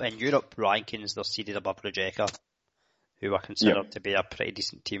up in Europe rankings. They're seeded above Rijeka, who are considered to be a pretty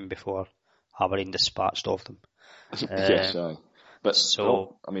decent team before Aberdeen dispatched of them. Yes, but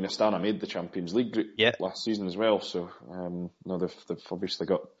I mean, Astana made the Champions League group last season as well. So, they've obviously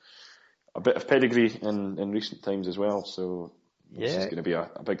got a bit of pedigree in recent times as well. So, this is going to be a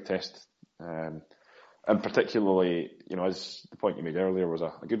big test. And particularly, as the point you made earlier was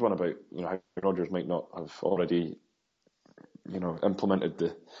a good one about, how Rodgers might not have already, implemented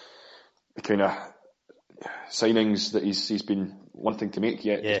the kind of signings that he's been wanting to make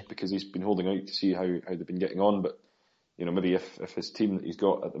yet, just because he's been holding out to see how they've been getting on. But, maybe if his team that he's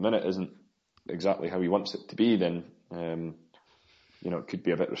got at the minute isn't exactly how he wants it to be, then, it could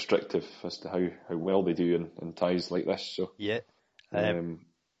be a bit restrictive as to how well they do in ties like this. So,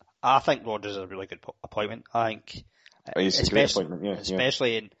 I think Rodgers is a really good appointment. I think, he's a great appointment,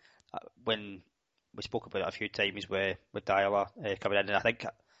 especially in when we spoke about it a few times with Diala coming in, and I think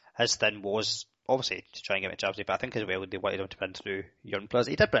his thing was obviously to try and get him a Champions League, but I think as well they wanted him to bring through young players.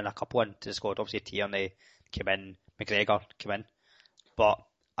 He did bring a couple into the squad. Obviously Tierney came in, McGregor came in, but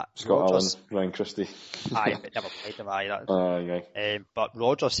Scott Allen, Ryan Christie. But never played him. But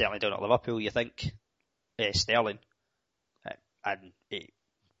Rodgers certainly down at Liverpool. You think Sterling, and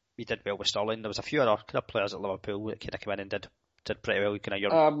he did well with Sterling. There was a few other kind of players at Liverpool that kind of came in and did pretty well. Kind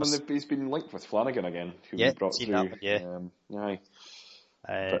of he's been linked with Flanagan again, who we brought through. I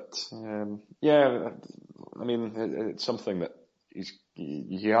mean, it's something that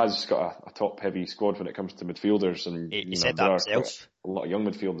he has got a top heavy squad when it comes to midfielders, and he said that himself. A lot of young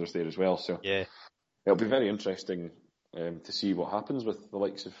midfielders there as well. So it'll be very interesting to see what happens with the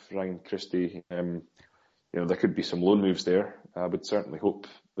likes of Ryan Christie. There could be some loan moves there. I would certainly hope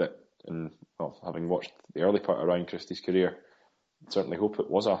that, having watched the early part of Ryan Christie's career, I'd certainly hope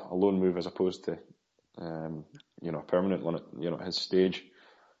it was a loan move as opposed to, a permanent one at his stage.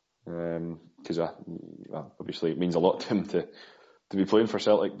 Because obviously it means a lot to him to be playing for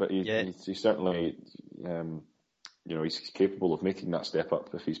Celtic, but he certainly, he's capable of making that step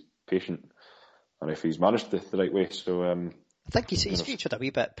up if he's patient and if he's managed it the right way. So, I think he's featured a wee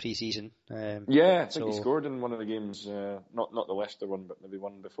bit pre-season. I think he scored in one of the games, not the Leicester one, but maybe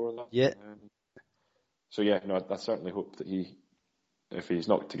one before that. I certainly hope that if he's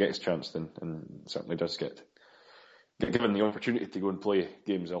not to get his chance, then certainly does get given the opportunity to go and play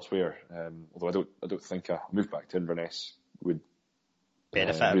games elsewhere. Although I don't think a move back to Inverness would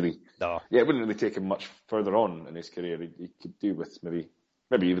benefit really. No. Yeah, it wouldn't really take him much further on in his career. He could do with maybe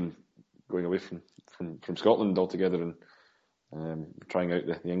even going away from Scotland altogether and trying out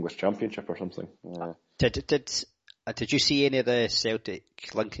the English Championship or something. Did you see any of the Celtic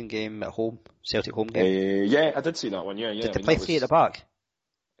Lincoln game at home? Celtic home game? I did see that one. Yeah. Did they play 3 at the back?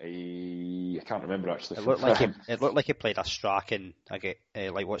 can't remember actually. It looked like he played a Strachan,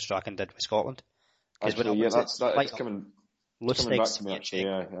 like what Strachan did with Scotland. Actually, yeah, it's coming back to me. Actually,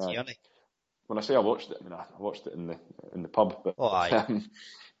 yeah. When I say I watched it, I mean I watched it in the pub. But I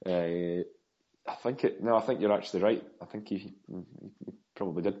think you're actually right. I think he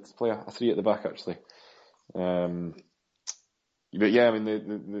probably did play a three at the back actually. But yeah, I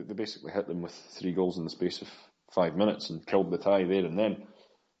mean they basically hit them with 3 goals in the space of 5 minutes and killed the tie there and then.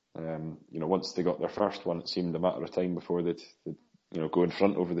 Once they got their first one, it seemed a matter of time before they'd go in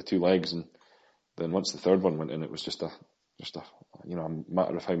front over the 2 legs, and then once the third one went in, it was just a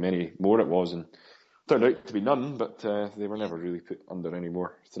matter of how many more it was, and turned out to be none. But they were never really put under any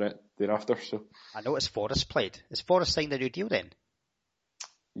more threat thereafter. So I noticed Forrest played. Is Forrest signed a new deal then?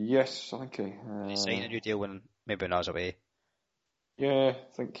 Yes, I think he signed a new deal when I was away. Yeah,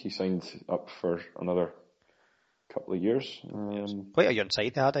 I think he signed up for another couple of years. Quite a young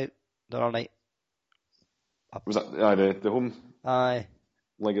side they had out the other night. Was that the home? Aye.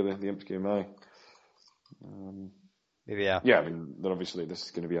 Leg of the Imps game, aye. Maybe, yeah. Yeah, I mean, they're obviously, this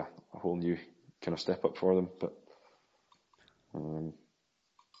is going to be a whole new kind of step up for them, but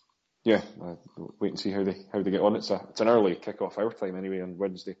yeah, wait and see how they get on. It's an early kick-off our time anyway on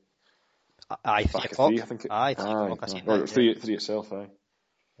Wednesday. Aye, 3 o'clock. 3, I think. 3 o'clock. I seen that. 3 itself, aye.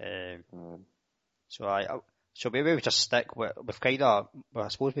 So maybe we just stick with I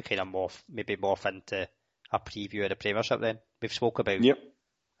suppose we kind of morph into a preview of the Premiership then. We've spoke about kind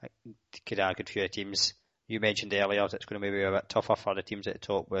of a good few teams. You mentioned earlier that it's going to maybe be a bit tougher for the teams at the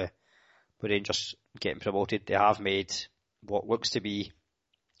top with Rangers getting promoted. They have made what looks to be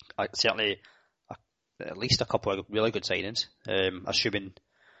certainly at least a couple of really good signings. Assuming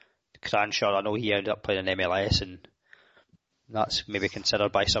Cranshaw, I know he ended up playing in MLS, and that's maybe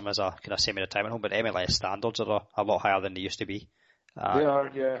considered by some as a kind of semi-retirement home, but MLS standards are a lot higher than they used to be. They are,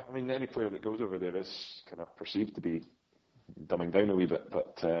 yeah. I mean, any player that goes over there is kind of perceived to be dumbing down a wee bit,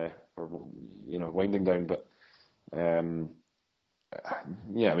 or winding down. But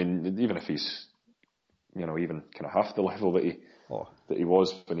yeah, I mean, even if he's even kind of half the level that he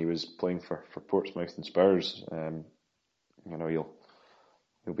was when he was playing for Portsmouth and Spurs,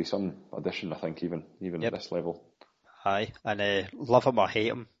 he'll be some addition, I think, even at this level. Aye, and love him or hate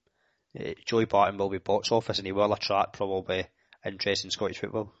him, Joey Barton will be box office, and he will attract probably interest in Scottish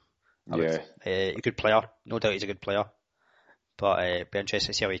football. A good player, no doubt he's a good player, but be interested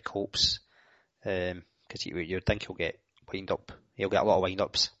to see how he copes, because you'd think he'll get wind up. He'll get a lot of wind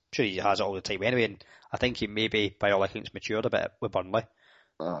ups. I'm sure he has it all the time anyway, and I think he maybe, by all accounts, matured a bit with Burnley.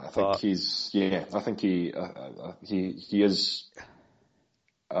 I think he is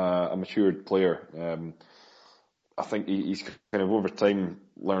a matured player. I think he's kind of over time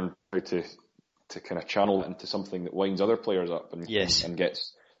learned how to kind of channel it into something that winds other players up and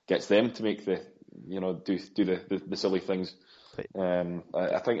gets them to make do the silly things.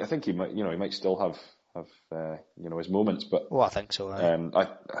 I think he might still have his moments, but I think so. I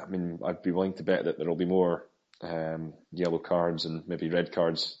mean, I'd be willing to bet that there'll be more yellow cards and maybe red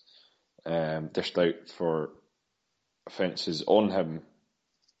cards dished out for offences on him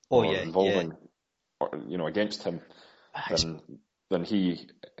involving or against him than he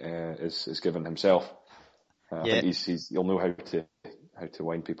is given himself. I think he'll know how to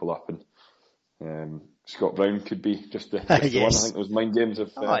wind people up, and Scott Brown could be just the one. I think those mind games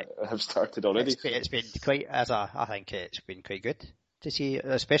have started already. It's been quite, I think it's been quite good to see,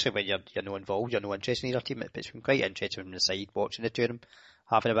 especially when you're not involved, you're not interested in either team. It's been quite interesting from the side watching the two of them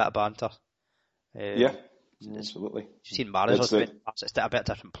having a bit of banter. Absolutely. You've seen Maris doing it. It's a bit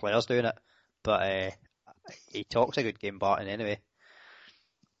different players doing it, but he talks a good game, Barton, anyway.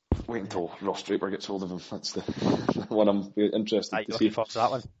 Wait until Ross Draper gets hold of him. That's the one I'm interested to see. Looking forward to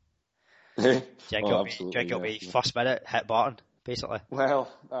that one. Do you think it'll be first minute hit Barton, basically?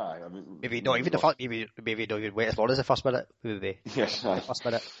 Well, I mean, maybe not even the first. Maybe not even wait as long as the first minute. Maybe the first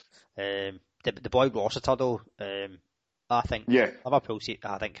minute. The boy Rossiter though, I think Liverpool,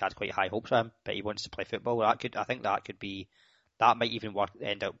 I think, had quite high hopes for him, but he wants to play football. I think that might even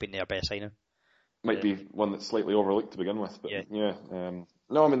end up being their best signing. Might be one that's slightly overlooked to begin with, but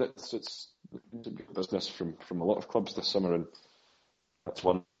no, I mean it's good business from a lot of clubs this summer, and that's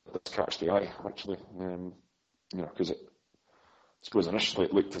one that's catched the eye actually. Because I suppose initially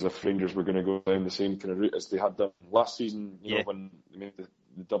it looked as if Rangers were going to go down the same kind of route as they had done last season. When they made the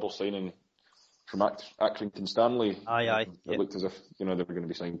double signing from Accrington Stanley. It looked as if they were going to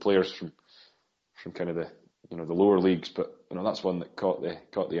be signing players from kind of the the lower leagues, but that's one that caught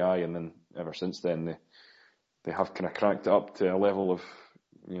the eye, and then ever since then they have kind of cranked it up to a level of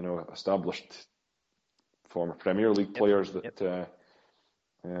established former Premier League players that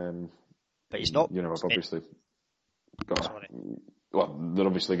But he's not. I've obviously got. Sorry. They're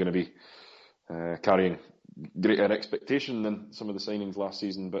obviously going to be carrying greater expectation than some of the signings last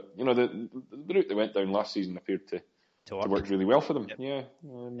season. But the route they went down last season appeared to work really well for them. Yep.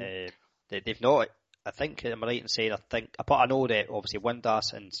 Yeah. They've not. I think, am I right in saying? I know that obviously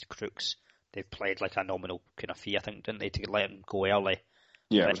Windass and Crooks, they've played like a nominal kind of fee. I think, didn't they, to let them go early?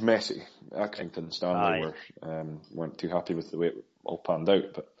 Yeah, it was messy. Accrington and Stanley weren't too happy with the way it all panned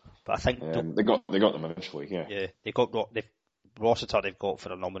out, but I think they got them eventually. Yeah, they've Rossiter. They've got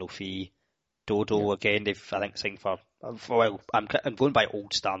for a nominal fee. Dodo again. They've signed for well. I'm going by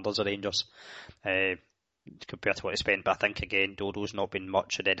old standards of Rangers compared to what they spent, but I think again Dodo's not been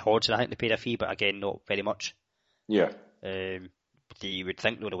much. And then Hodgson, I think they paid a fee, but again not very much. Yeah. You would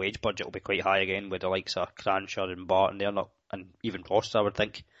think the wage budget will be quite high again with the likes of Crancher and Barton. They're not, and even Roster, I would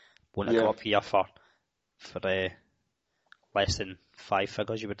think, won't come up here for less than 5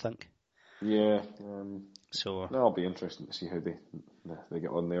 figures. You would think. Yeah. So it'll be interesting to see how they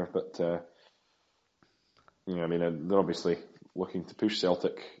get on there, but they're obviously looking to push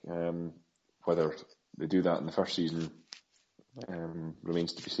Celtic. Whether they do that in the first season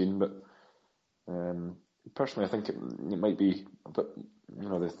remains to be seen. But personally, I think it might be a bit.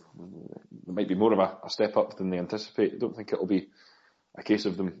 There might be more of a step up than they anticipate. I don't think it'll be a case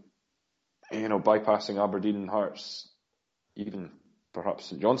of them, bypassing Aberdeen, Hearts, even perhaps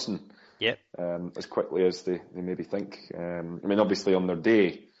St Johnstone. Yep. As quickly as they maybe think. Obviously on their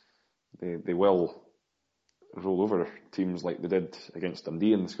day, they will roll over teams like they did against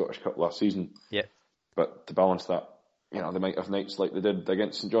Dundee in the Scottish Cup last season. Yeah. But to balance that, they might have nights like they did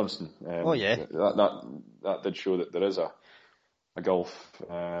against St Johnstone. That did show that there is a gulf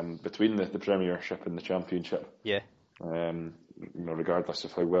between the Premiership and the Championship. Yeah. Regardless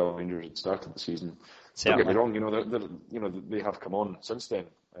of how well Rangers had started the season. Certainly. Don't get me wrong. They have come on since then.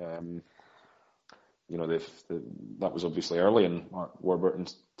 That was obviously early in Mark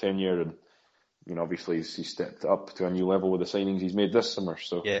Warburton's tenure, and obviously he's stepped up to a new level with the signings he's made this summer.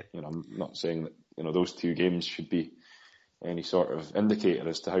 So I'm not saying that those 2 games should be any sort of indicator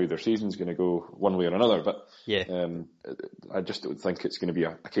as to how their season's going to go one way or another. But I just don't think it's going to be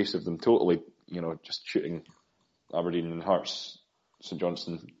a case of them totally, just shooting Aberdeen and Hearts, St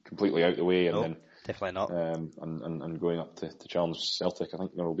Johnstone completely out the way, and then definitely not. And going up to challenge Celtic. I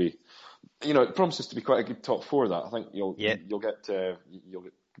think there will be, it promises to be quite a good top 4. That I think you'll get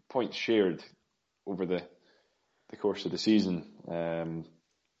points shared over the course of the season.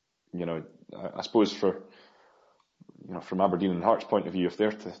 I suppose from Aberdeen and Hearts' point of view, if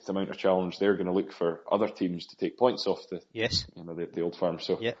they're to mount a challenge, they're going to look for other teams to take points off the Old Firm.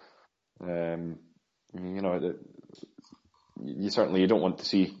 So you don't want to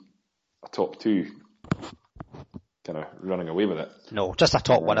see a top 2 kind of running away with it. No, just a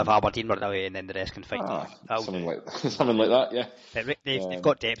top 1 of Aberdeen running away, and then the rest can fight. Something like that, yeah. But they've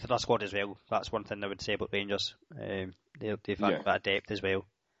got depth in their squad as well. That's one thing I would say about Rangers. They've had a bit of depth as well.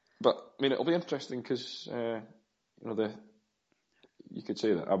 But it'll be interesting because you could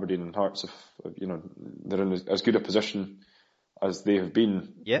say that Aberdeen and Hearts they're in as good a position as they have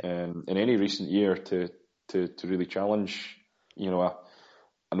been in any recent year to really challenge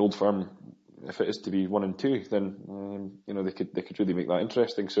an Old Firm. If it is to be 1 and 2, then they could really make that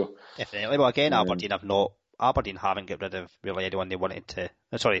interesting. So definitely. Well, again, Aberdeen haven't got rid of really anyone they wanted to.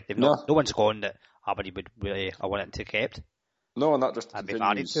 Sorry, no one's gone that Aberdeen would really wanted to kept. No, and that just continues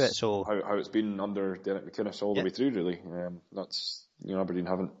added to it. So how it's been under Derek McInnes all the way through, really. That's Aberdeen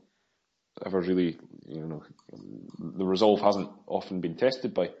haven't ever really, the resolve hasn't often been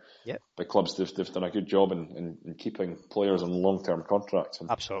tested by clubs. They've done a good job in keeping players on long-term contracts.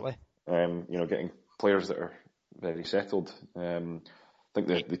 And, absolutely. Getting players that are very settled. I think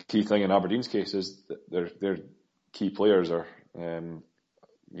the key thing in Aberdeen's case is that their key players are, you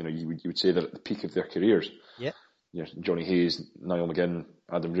would say they're at the peak of their careers. Yeah. Johnny Hayes, Niall McGinn,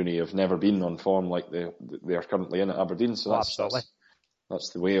 Adam Rooney have never been on form like they are currently in at Aberdeen. So that's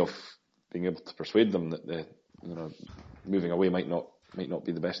the way of being able to persuade them that moving away might not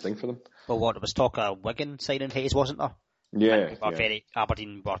be the best thing for them. Well, there was talk of Wigan signing Hayes, wasn't there? Yeah.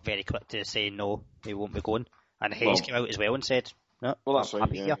 Aberdeen were very quick to say no, he won't be going, and Hayes came out as well and said no. Well, that's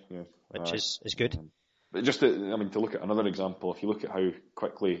right. Which is good. But just to look at another example, if you look at how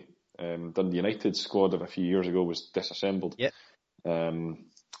quickly Dundee United's squad of a few years ago was disassembled. Yep.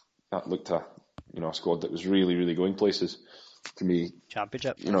 That looked a squad that was really, really going places. To me,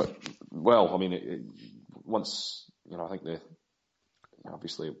 Championship. Once I think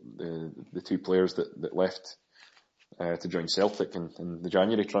obviously the 2 players that left to join Celtic in the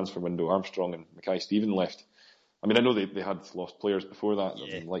January transfer window, Armstrong and Mackay Stephen left. I mean, I know they had lost players before that,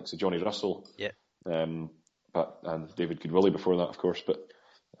 Yeah. the likes of Johnny Russell, Yeah. and David Goodwillie before that, of course. But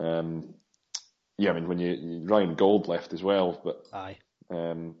yeah, I mean, when Ryan Gold left as well, but Aye.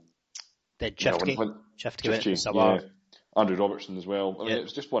 um, Then you know, Chifty went to Chifty, Salah. yeah, Andrew Robertson as well. I mean, Yeah. it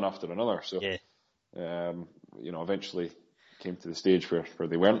was just one after another. So Yeah. you know, eventually came to the stage where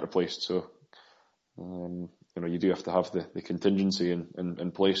they weren't replaced. So you know, you do have to have the contingency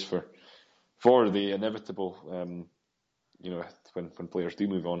in place for the inevitable. You know, when players do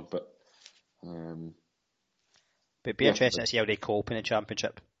move on, but it'd be interesting to see how they cope in the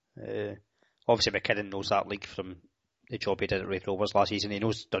Championship. Obviously, McKinnon knows that league from the job he did at Raith Rovers last season. He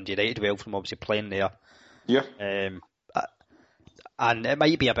knows Dundee United well from obviously playing there. Yeah. And it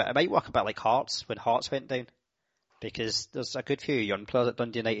might work a bit like Hearts when Hearts went down, because there's a good few young players at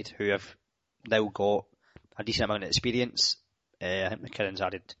Dundee United who have now got a decent amount of experience. I think McKinnon's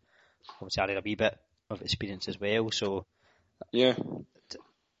added a wee bit of experience as well. So yeah,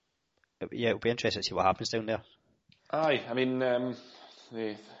 it'll be interesting to see what happens down there. Aye, I mean,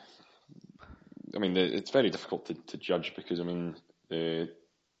 it's very difficult to judge because I mean they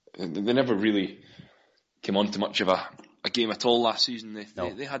never really came on to much of a game at all last season.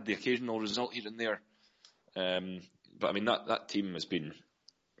 They had the occasional result here and there, but I mean that team has been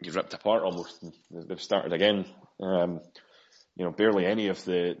ripped apart almost. They've started again. You know, barely any of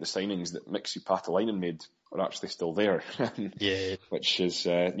the signings that Mixu Patalainen made are actually still there. Yeah, which is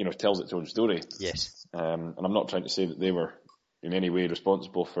you know, tells its own story. Yes, and I'm not trying to say that they were in any way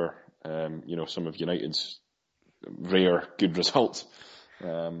responsible for you know, some of United's rare good results.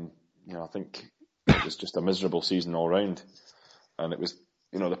 You know, I think it was just a miserable season all round, and it was,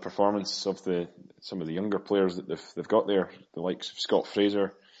 you know, the performance of some of the younger players that they've got there, the likes of Scott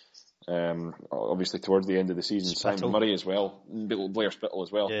Fraser, obviously towards the end of the season, Spittle. Simon Murray as well, Blair Spittle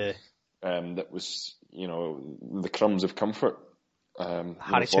as well. Yeah. That was, you know, the crumbs of comfort.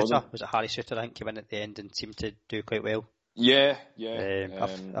 Harry Suter, was it Harry Suter? I think came in at the end and seemed to do quite well. Yeah.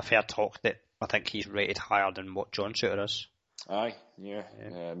 I've heard talk that I think he's rated higher than what John Suter is. Aye, yeah.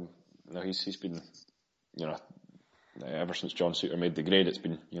 No, he's been, you know, ever since John Suter made the grade, it's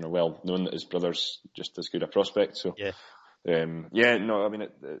been, you know, well known that his brother's just as good a prospect. So yeah. No, I mean,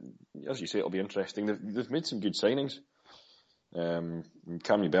 as you say, it'll be interesting. They've made some good signings.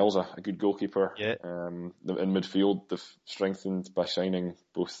 Cammy Bell's a good goalkeeper. Yeah. In midfield, they've strengthened by signing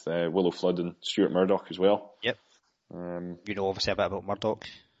both Willow Flood and Stuart Murdoch as well. Yep. You know, obviously a bit about Murdoch.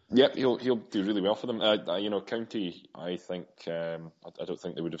 Yep, he'll do really well for them. You know, County, I think I don't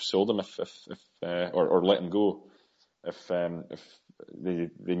think they would have sold him if or let him go if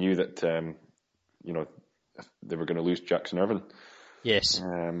they knew that you know, if they were going to lose Jackson Irvine. Yes.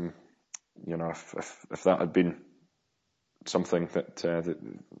 You know, if that had been something that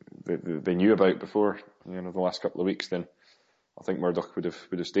they knew about before, you know, the last couple of weeks, then I think Murdoch would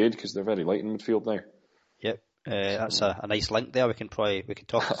have stayed, because they're very light in midfield now. Yep. That's a nice link there. We can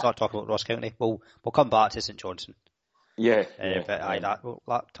start talking about Ross County. We'll come back to St Johnstone. Yeah. But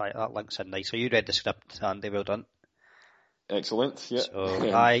that links in nice. So you read the script, Andy. Well done. Excellent. Yeah.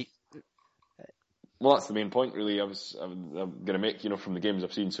 So well, that's the main point, really. I'm going to make, you know, from the games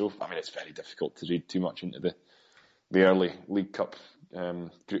I've seen so far. I mean, it's very difficult to read too much into the early League Cup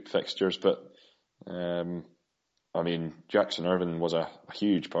group fixtures, but I mean, Jackson Irvine was a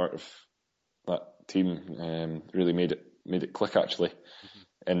huge part of that team. Really made it click, actually,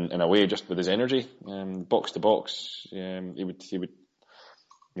 in a way, just with his energy, box to box. He would you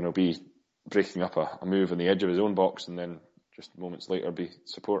know, be breaking up a move on the edge of his own box, and then just moments later be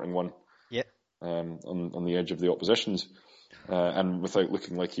supporting one. Yeah. On the edge of the opposition's, and without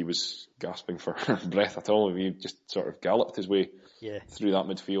looking like he was gasping for breath at all, he just sort of galloped his way through that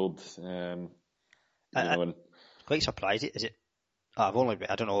midfield. Quite surprised. Is it? I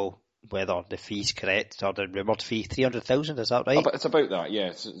don't know whether the fee's correct or the rumoured fee, 300,000. Is that right? It's about that. Yeah,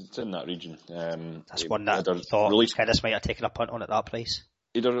 it's in that region. That's one that I thought Kiddes might have taken a punt on at that price.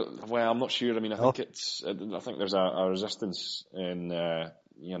 Well, I'm not sure. I mean, I think there's a resistance in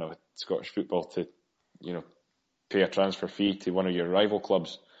you know, Scottish football to, you know, pay a transfer fee to one of your rival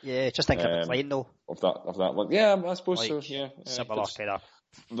clubs. Yeah, just thinking of McLean though. Of that one. Yeah, I suppose like, so. Yeah, similar kind of.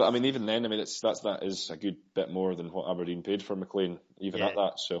 But I mean, even then, I mean, that is a good bit more than what Aberdeen paid for McLean, even at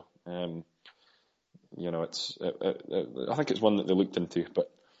that. So, you know, I think it's one that they looked into,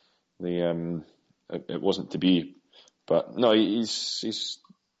 but it wasn't to be. But no, he's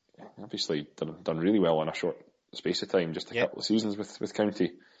obviously done really well in a short space of time, just a couple of seasons with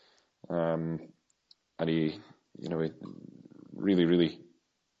County, and he, you know, he really, really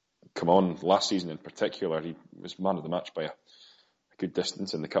come on last season in particular. He was man of the match by a good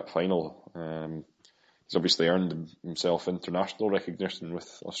distance in the cup final. he's obviously earned himself international recognition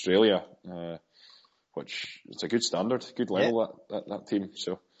with Australia, which is a good standard, good level that team.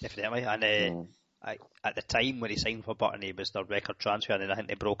 So definitely, and at the time when he signed for Burton, he was their record transfer, and I think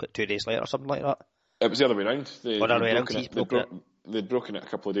they broke it 2 days later or something like that. It was the other way around. They'd broken it a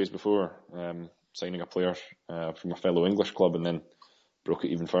couple of days before, signing a player from a fellow English club, and then broke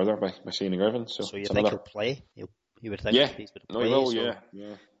it even further by signing Irvine. So you think he'll play? You would think he's going to play. He will, so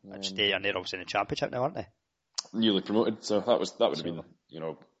yeah. And they're obviously in the Championship now, aren't they? Newly promoted, so that would have been,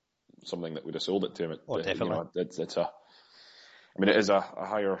 something that would have sold it to him. Definitely. It is a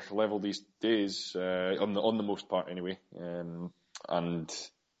higher level these days, on the most part anyway. And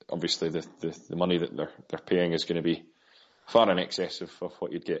obviously the money that they're paying is going to be far in excess of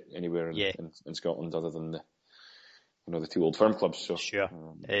what you'd get anywhere in Scotland, other than the 2 Old Firm clubs. So sure,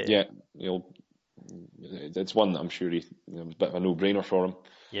 it's one that I'm sure it's a bit of a no-brainer for him.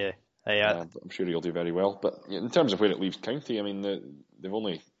 Yeah. I'm sure he'll do very well. But in terms of where it leaves County, they've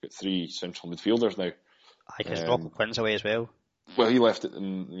only got 3 central midfielders now. Because Rocco Quinn's away as well. Well, he left at the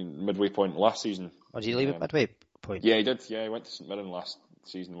midway point last season. Oh, did he leave at midway point? Yeah, he did. Yeah, he went to St Mirren last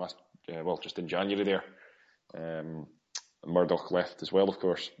season, just in January there. Murdoch left as well, of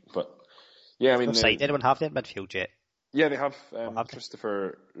course. But yeah, did anyone have their midfield yet? Yeah, they have.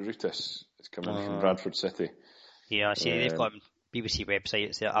 Christopher Rutis is coming from Bradford City. Yeah, see, they've got him, BBC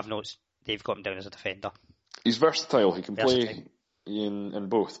website. I've noticed they've got him down as a defender. He's versatile. He can play in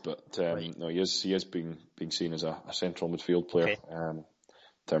both, but no, he is being seen as a central midfield player. In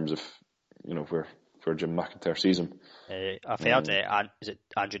terms of where Jim McIntyre sees him. I've heard is it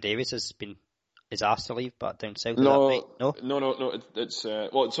Andrew Davis is asked to leave, but down south. No, is that right? No. It's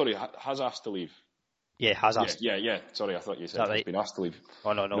has asked to leave. Yeah, has asked. Yeah. Sorry, I thought you said he's been asked to leave.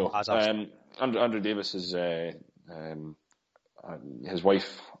 Oh no, has asked. Andrew Davis is his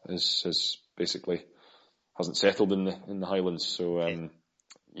wife is basically hasn't settled in the Highlands, so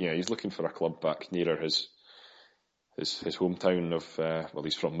he's looking for a club back nearer his hometown of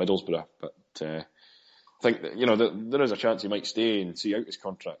he's from Middlesbrough, but I think that, there is a chance he might stay and see out his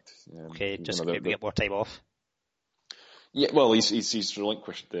contract. Just to get more time off. Yeah, well, he's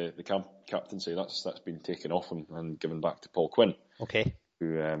relinquished the captaincy. That's been taken off him and given back to Paul Quinn.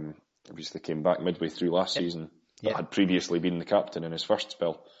 Who obviously came back midway through last season, but had previously been the captain in his first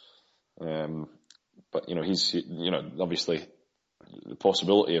spell. But he's obviously the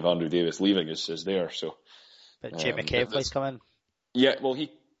possibility of Andrew Davis leaving is there. So, but Jay McKevley's come in. Yeah, well,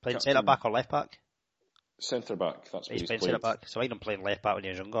 he playing centre back or left back. Centre back. That's what he's playing centre back. So I didn't playing left back when he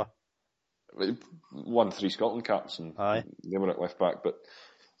was younger. Won 3 Scotland caps and they were at left back, but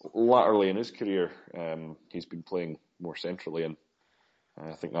latterly in his career, he's been playing more centrally, and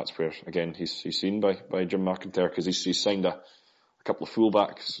I think that's where again he's seen by Jim McIntyre, because he's signed a couple of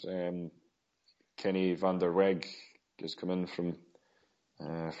fullbacks. Kenny van der Weg has come in from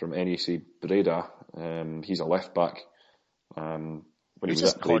NEC Breda. He's a left back.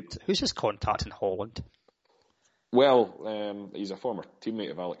 Who's his contact in Holland? Well, he's a former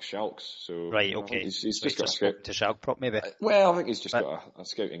teammate of Alex Schalk's, so right. Okay, he's just got a scout to Schalk, prop maybe. Well, I think he's just got a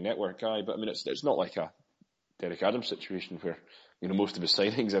scouting network guy, but it's not like a Derek Adams situation where most of his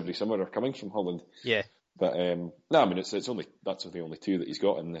signings every summer are coming from Holland. Yeah, but it's only that's the only 2 that he's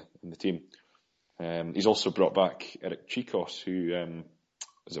got in the team. He's also brought back Eric Chikos, who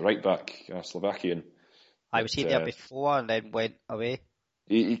is a right back, Slovakian. I was there before and then went away.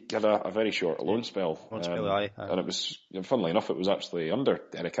 He had a very short loan spell. And it was, funnily enough, it was actually under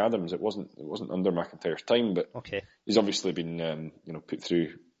Derek Adams. It wasn't under McIntyre's time, but he's obviously been, put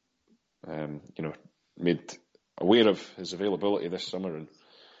through, made aware of his availability this summer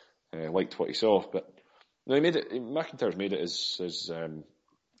and liked what he saw. But McIntyre's made it his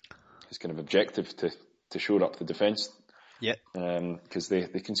kind of objective to shore up the defence. Yeah. Because they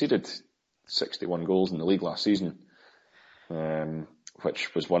conceded 61 goals in the league last season.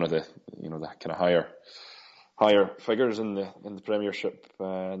 Which was one of the the kind of higher figures in the Premiership,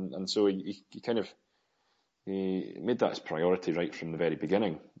 and so he made that his priority right from the very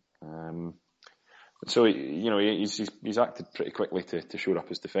beginning. So he's acted pretty quickly to shore up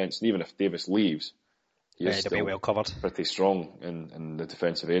his defence, and even if Davis leaves, he is still well covered, pretty strong in the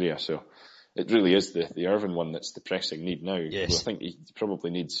defensive area. So it really is the Irvine one that's the pressing need now. Yes. I think he probably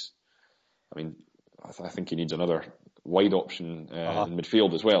needs. I think he needs another wide option in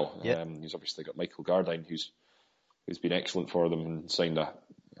midfield as well. He's obviously got Michael Gardine, who's been excellent for them and signed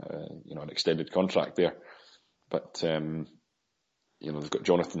an extended contract there. But they've got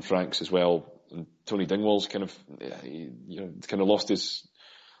Jonathan Franks as well, and Tony Dingwall's kind of lost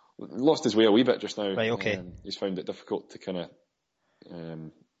his way a wee bit just now. Right, okay. He's found it difficult to kind of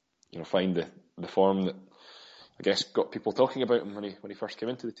find the the form that I guess got people talking about him when he first came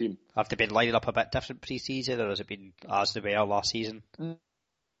into the team. Have they been lining up a bit different pre-season, or has it been as they were last season?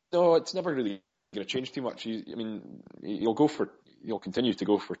 No, it's never really going to change too much. He'll continue to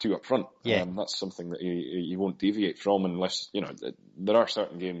go for two up front. Yeah. That's something that he won't deviate from unless, there are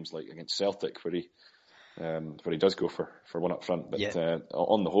certain games like against Celtic where he does go for one up front. But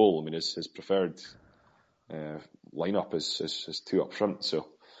on the whole, his preferred lineup is two up front. So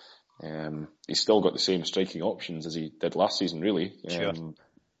he's still got the same striking options as he did last season, really. Sure.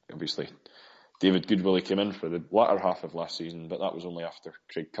 Obviously, David Goodwillie came in for the latter half of last season, but that was only after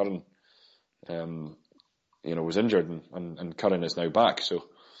Craig Curran was injured, and Curran is now back. So,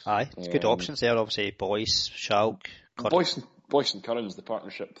 it's good options there. Obviously, Boyce, Schalk, Boyce and Curran's the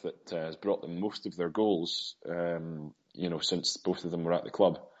partnership that has brought them most of their goals. Since both of them were at the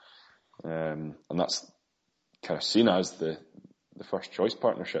club, and that's kind of seen as the first choice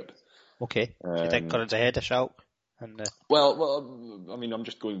partnership. Okay, do you think Curran's ahead of Schalk? Well, I'm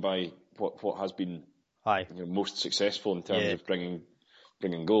just going by what has been most successful in terms of bringing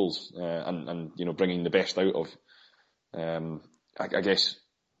goals and bringing the best out of. I guess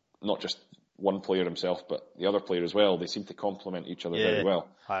not just one player himself, but the other player as well. They seem to complement each other very well.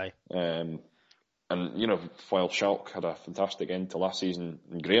 And while Schalk had a fantastic end to last season,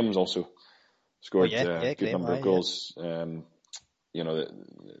 and Graham's also scored a good number of goals. They've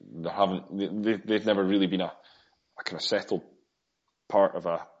never really been a kind of settled part of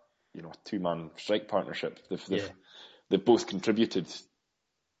a two-man strike partnership. They've both contributed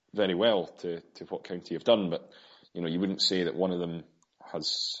very well to what County have done, but you wouldn't say that one of them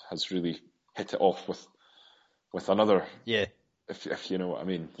has really hit it off with another. Yeah. If you know what I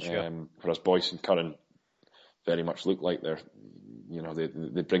mean. Sure. Whereas Boyce and Curran very much look like they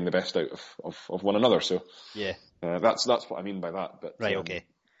bring the best out of one another. So that's what I mean by that. But right, okay.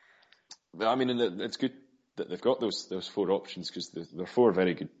 It's good that they've got those four options, because they're four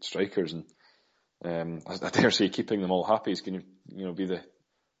very good strikers, and I dare say keeping them all happy is going to be the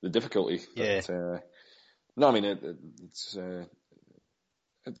difficulty. Yeah. But, it's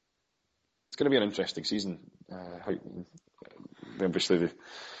going to be an interesting season. Obviously, they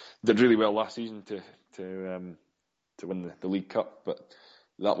did really well last season to win the League Cup, but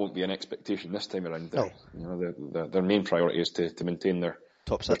that won't be an expectation this time around. No. Their main priority is to maintain their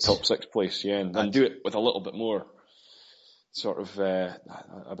top six place, and do it with a little bit more sort of a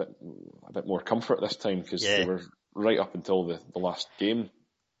bit more comfort this time, because they were right up until the last game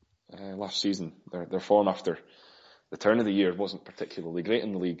last season. Their form after the turn of the year wasn't particularly great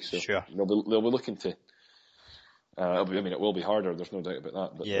in the league, so they'll be looking to. It will be harder. There's no doubt about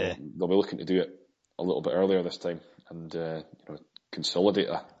that, but they'll be looking to do it a little bit earlier this time and consolidate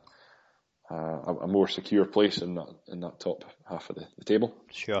a more secure place in that top half of the table.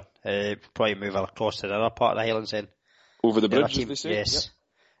 Sure. Probably move across to the other part of the Highlands then. Over the bridge, as they say. Yes.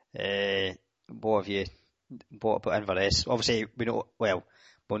 Yep. What about Inverness? Obviously, we'll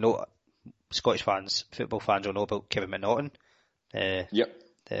know Scottish fans, football fans will know about Kevin McNaughton.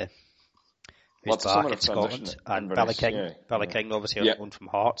 Who's back in Scotland, and Billy King. Billy King, obviously, on loan from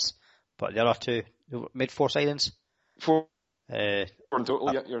Hearts. But the other two made four signings. Four in total.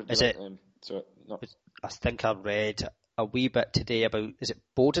 Is it? I think I read a wee bit today about. Is it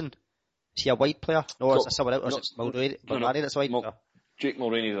Bowden? Is he a wide player? No, is it someone else? Or is it Mulroney that's a wide player? Jake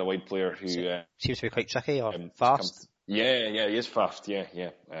Mulroney is a wide player who seems to be quite tricky or fast. He is fast. He's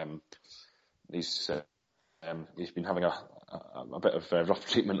been having a bit of rough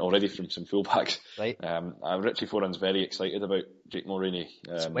treatment already from some fullbacks. Right. Richie Foran's very excited about Jake Mulroney.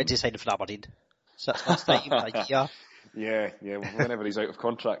 When's he signing for Aberdeen? So that's last time, like, Yeah. Whenever he's out of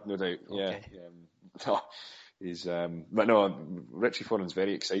contract, no doubt. Okay. But no, Richie Foran's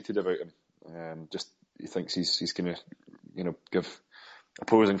very excited about him. He thinks he's going to, give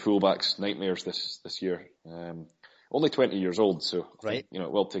opposing fullbacks nightmares this year. Only 20 years old, so right.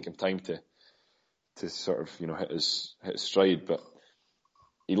 It will take him time to sort of hit his stride, but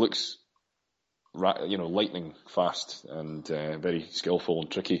he looks lightning fast and very skillful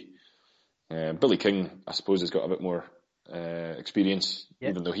and tricky. Billy King, I suppose, has got a bit more experience,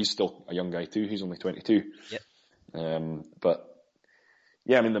 even though he's still a young guy too. He's only 22. But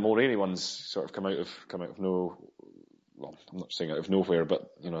the Mulroney ones sort of come out of no. Well, I'm not saying out of nowhere,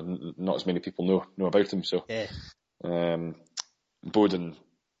 but not as many people know about him. So, Bowden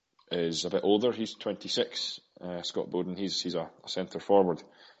is a bit older. He's 26. Scott Bowden. He's a centre forward.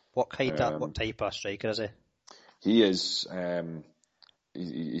 What type of striker is he? He is.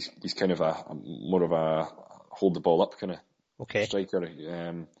 He's kind of more of a hold the ball up kind of striker.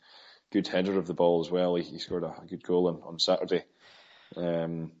 Good header of the ball as well. He scored a good goal on Saturday.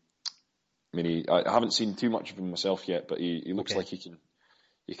 I mean, I haven't seen too much of him myself yet, but he looks like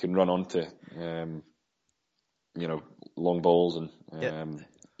he can run onto long balls, and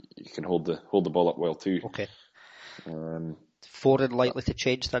he can hold the ball up well too. Okay. Um, Foden likely to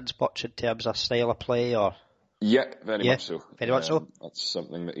change things much in terms of style of play, or? Yeah, very much so. Very much so. That's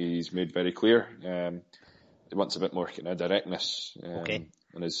something that he's made very clear. He wants a bit more kind of directness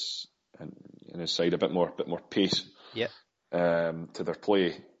in his side, a bit more pace. Yeah. To their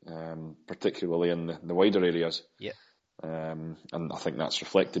play, particularly in the wider areas. Yeah. And I think that's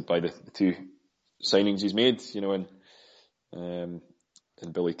reflected by the two signings he's made.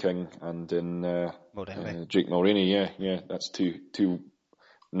 In Billy King and in Jake Mulroney. Yeah, that's two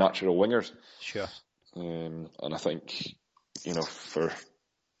natural wingers. Sure. And I think, for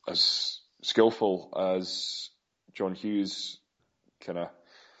as skillful as John Hughes' kind of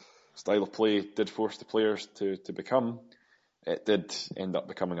style of play did force the players to become, it did end up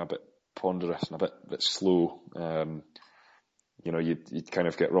becoming a bit ponderous and a bit slow. You'd kind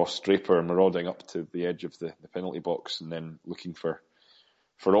of get Ross Draper marauding up to the edge of the penalty box and then looking for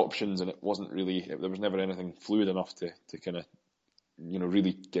options, and it wasn't really, there was never anything fluid enough to kind of,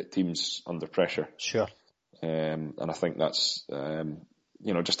 really get teams under pressure. Sure. And I think that's,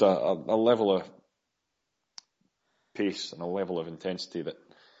 just a level of pace and a level of intensity that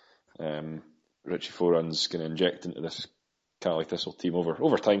Richie Foran's going to inject into this Caley Thistle team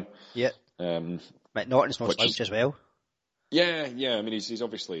over time. Yeah. McNaughton's not slouch as well. Yeah. I mean, he's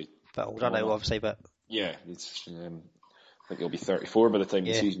obviously a bit older now, obviously, but yeah, it's. I think he'll be 34 by the time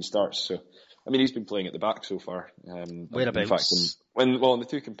the season starts. So, I mean, he's been playing at the back so far. Whereabouts? In fact, in the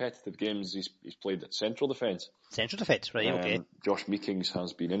two competitive games, he's played at central defence. Central defence, right? Okay. Josh Meekings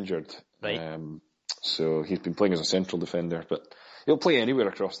has been injured, right? So he's been playing as a central defender, but he'll play anywhere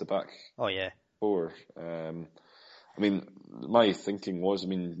across the back. Oh yeah. Four. I mean, my thinking was,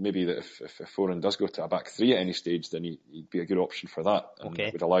 maybe that if Foran does go to a back three at any stage, then he'd be a good option for that, and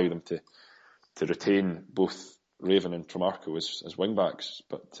it would allow them to retain both Raven and Tremarco as wing backs.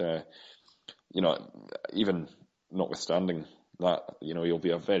 But even notwithstanding that, he'll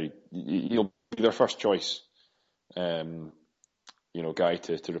be their first choice, guy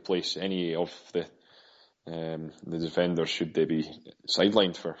to replace any of the defenders should they be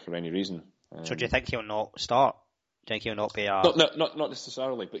sidelined for any reason. So do you think he'll not start? Do you think he'll not be a... Not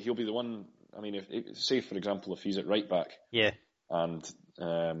necessarily, but he'll be the one. I mean, if say for example, if he's at right back, and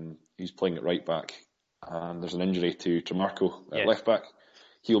he's playing at right back, and there's an injury to Tremarco at left back,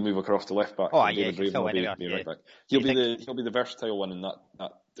 he'll move across to left back. Oh, and David Raven will be right back. He'll be the versatile one in that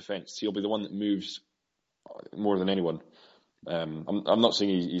defence. He'll be the one that moves more than anyone. I'm not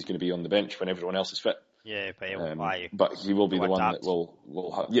saying he's going to be on the bench when everyone else is fit. Yeah, but he will be the one that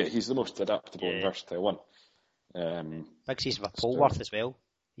will have. Yeah, he's the most adaptable and versatile one. Big season for Polworth as well.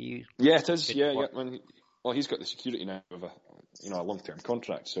 Yeah, it is. Yeah. He's got the security now of a long-term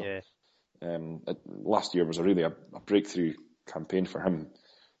contract. So last year was really a breakthrough campaign for him,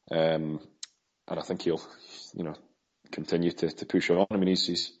 and I think he'll continue to push on. I mean,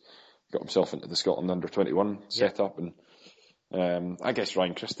 he's got himself into the Scotland under-21 setup, and I guess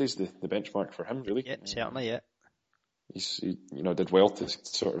Ryan Christie's the benchmark for him, really. Yeah, certainly. Yeah, he did well to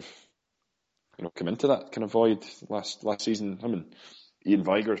sort of come into that kind of void last season. Him and Ian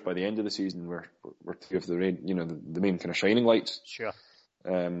Vigurs by the end of the season were two of the main kind of shining lights. Sure.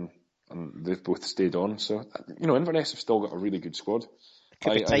 And they've both stayed on. So Inverness have still got a really good squad.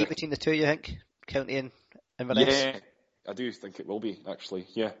 Could be tight between the two, you think? County and Inverness? Yeah, I do think it will be, actually,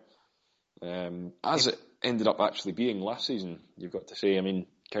 yeah. As it ended up actually being last season, you've got to say, I mean,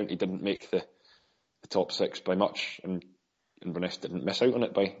 County didn't make the top six by much, and Inverness didn't miss out on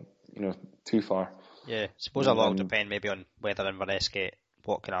it by, too far. Yeah, I suppose a lot will depend maybe on whether Inverness get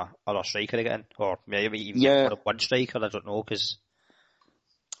what kind of other striker they get in, or maybe even one striker, I don't know, because...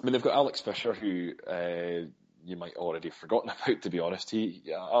 I mean, they've got Alex Fisher, who you might already have forgotten about, to be honest.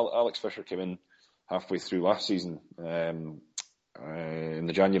 Alex Fisher came in halfway through last season in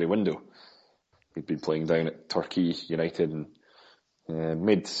the January window. He'd been playing down at Torquay United and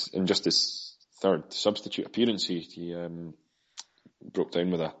made, in just his third substitute appearance, he broke down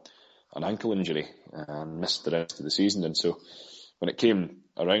with an ankle injury and missed the rest of the season. And so when it came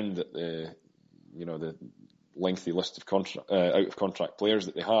around that the lengthy list of out of contract players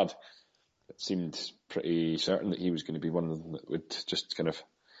that they had, it seemed pretty certain that he was going to be one of them that would just kind of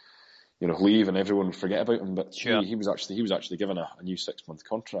leave and everyone would forget about him. But sure. he was actually given a new 6-month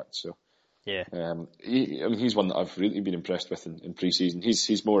contract. So yeah, he's one that I've really been impressed with in pre-season.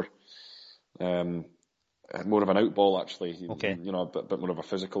 He's more of an outball, actually. Okay. A bit more of a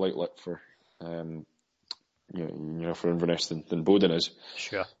physical outlet for for Inverness than Bowden is.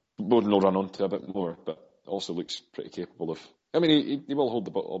 Sure. Bowden will run onto a bit more, but also looks pretty capable of. I mean, he will hold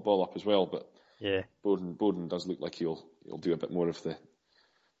the ball up as well, but yeah, Bowden does look like he'll do a bit more of the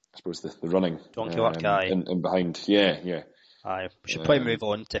running donkey work, aye. in behind. Yeah. Aye, we should probably move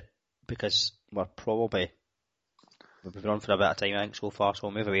on to, because we've been on for a bit of time, I think, so far, so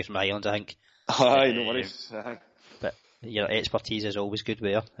we'll move away from the Highlands, I think. Aye, no worries. But your expertise is always good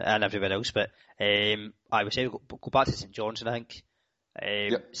there, and everywhere else. But I would say go back to St Johnstone, I think.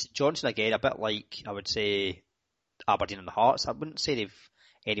 Yep. St Johnstone again, a bit like, I would say, Aberdeen and the Hearts. I wouldn't say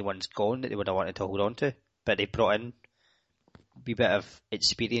anyone's gone that they would have wanted to hold on to, but they brought in a wee bit of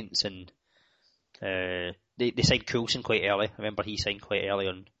experience, and they signed Coulson quite early. I remember he signed quite early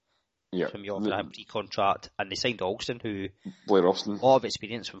on from York for a pre-contract, and they signed Alston, who Blair Austin, a lot of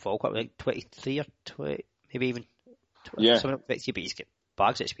experience from Falkirk, like 23 or 20, maybe even 20, something like that, but he's got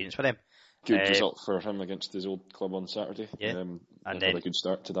bags of experience for them. Good result for him against his old club on Saturday. Yeah, and then had a good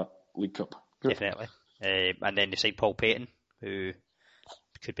start to that League Cup. Definitely. And then they signed Paul Payton, who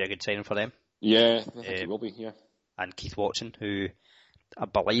could be a good signing for them. Yeah, I think he will be. Yeah, and Keith Watson, who I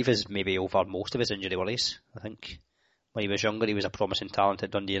believe is maybe over most of his injury worries. I think when he was younger, he was a promising talent at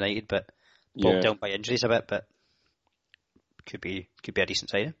Dundee United, but bogged down by injuries a bit. But could be a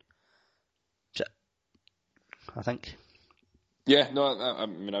decent signing. I think. Yeah, no, I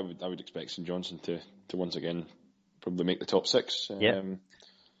mean, I would expect St Johnstone to once again probably make the top six.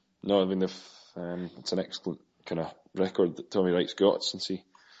 No, I mean, it's an excellent kind of record that Tommy Wright's got since he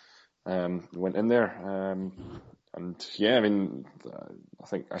went in there. And yeah, I mean,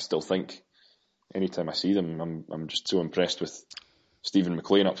 I still think anytime I see them, I'm just so impressed with Stephen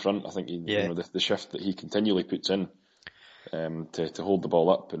McLean up front. I think the shift that he continually puts in to hold the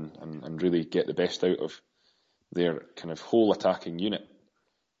ball up and really get the best out of their kind of whole attacking unit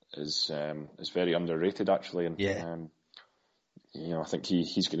is very underrated, actually. And I think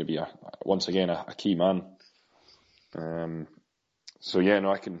he's going to be once again a key man. So yeah, no,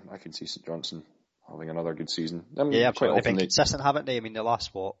 I can see St Johnstone having another good season. I mean, quite often they've been consistent, haven't they? I mean, the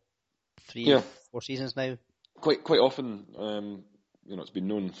last 3-4 seasons now. Quite often, it's been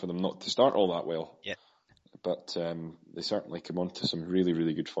known for them not to start all that well. Yeah. But they certainly come on to some really,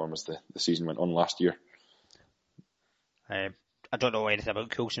 really good form as the season went on last year. I don't know anything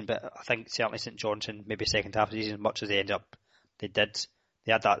about Coulson, but I think certainly St Johnstone, maybe second half of the season, as much as they ended up, they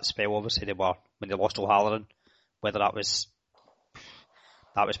had that spell. Obviously, when they lost O'Halloran, whether that was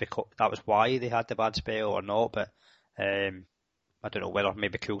why they had the bad spell or not. But I don't know whether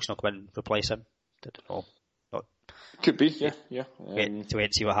maybe Coulson will come in and replace him. I don't know. Could be, yeah. Wait to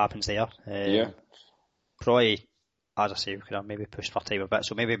see what happens there. Probably, as I say, we could have maybe pushed for time a bit.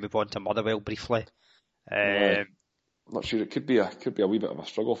 So maybe move on to Motherwell briefly. I'm not sure. It could be a wee bit of a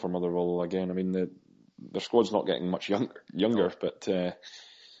struggle for Motherwell again. I mean, their squad's not getting much younger, but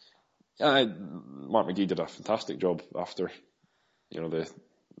Mark McGee did a fantastic job after the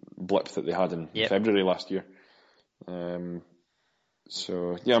blip that they had in February last year.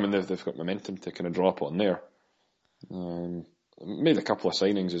 So yeah, I mean they've got momentum to kind of draw upon there. Made a couple of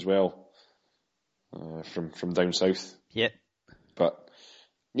signings as well from down south. Yeah, but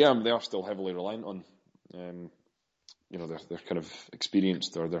yeah, they are still heavily reliant on their kind of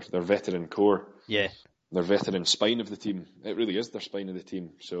experienced or their veteran core. Yeah. Their veteran spine of the team. It really is their spine of the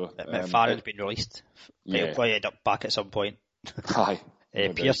team. So McFarland's been released. They'll probably end up back at some point. Aye.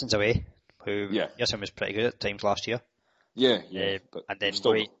 Pearson's away. Pearson was pretty good at times last year. Yeah. But and then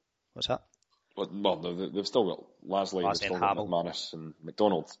what's that? Well, they've still got Lasley, they've still got McManus and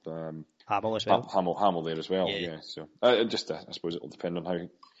McDonald. Hamill as well. Hamill there as well. Yeah. So I suppose it will depend on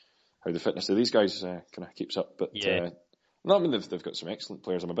how the fitness of these guys kind of keeps up. But no, I mean they've got some excellent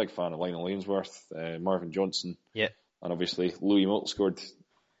players. I'm a big fan of Lionel Ainsworth, Marvin Johnson, and obviously Louis Moult scored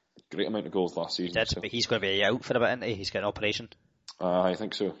a great amount of goals last season. He did, but he's going to be out for a bit, isn't he? He's got an operation. I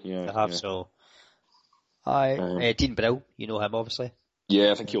think so. Yeah. So. Dean Brill, you know him obviously.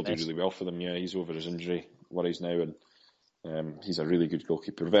 Yeah, I think he'll do really well for them. Yeah, he's over his injury worries now, and he's a really good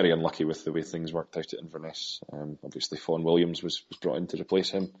goalkeeper. Very unlucky with the way things worked out at Inverness. Obviously, Fawn Williams was brought in to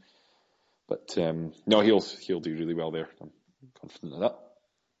replace him, but no, he'll do really well there. I'm confident of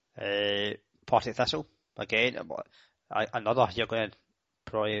that. Partick Thistle again. Another you're going to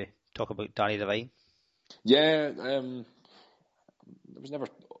probably talk about Danny Devine. Yeah, I was never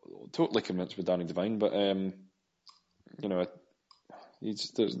totally convinced with Danny Devine, but there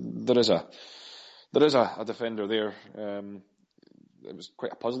is a defender there. It was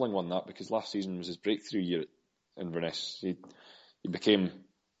quite a puzzling one, that, because last season was his breakthrough year at Inverness. He became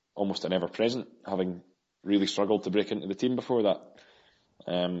almost an ever-present, having really struggled to break into the team before that.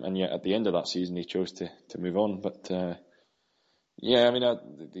 And yet at the end of that season he chose to move on. But Yeah, I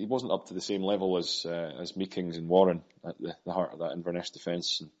mean, he wasn't up to the same level as Meekings and Warren at the heart of that Inverness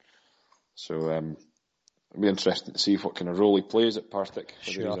defence. And so it'll be interesting to see what kind of role he plays at Partick,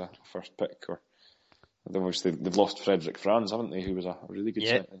 whether he's a first pick or. Obviously, they've lost Frederick Franz, haven't they? Who was a really good,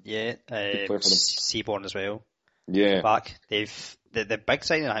 good player for them. Seaborn as well. Yeah, back. They've the big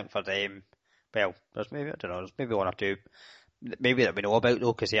signing I think for them. Well, there's maybe there's maybe one or two, maybe that we know about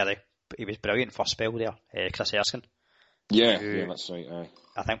though, because he was brilliant first spell there. Chris Erskine. Yeah, that's right. Aye.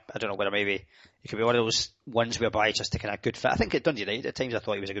 I don't know whether maybe he could be one of those ones whereby just a kind of good fit. I think at Dundee United at times I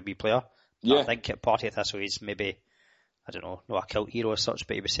thought he was a good wee player. Yeah. I think at Partick Thistle he's maybe, I don't know, not a cult hero as such,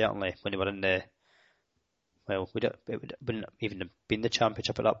 but he was certainly when they were in the. Well, it wouldn't even have been the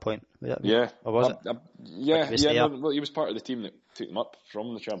championship at that point. Would it? Yeah. Or was it? Well, he was part of the team that took him up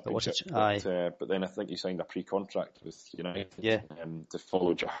from the championship. But then I think he signed a pre-contract with United to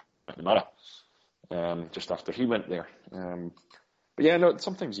follow Jack McNamara just after he went there. But yeah, no,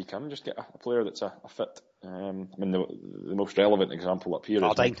 sometimes you can just get a player that's a fit. I mean, the most relevant example up here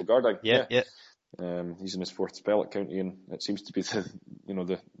is Michael Gardine. Yeah. He's in his fourth spell at County, and it seems to be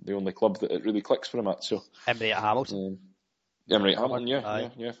the only club that it really clicks for him at. So Emery at Hamilton. Emery at Hamilton,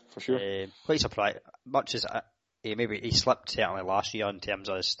 yeah, for sure. Quite surprised. Much as he slipped certainly last year in terms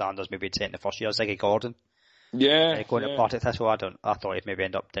of his standards, maybe set in the first year. Ziggy Gordon. Going to Partick Thistle. I thought he'd maybe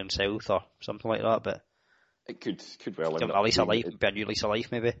end up down south or something like that, but it could well end up a new lease of life,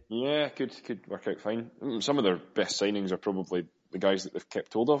 maybe. Yeah, could work out fine. Some of their best signings are probably the guys that they've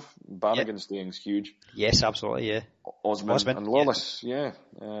kept hold of. Bannigan staying's huge. Yes, absolutely, yeah. Osman and Lawless,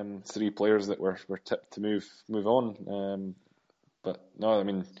 three players that were tipped to move on. But no, I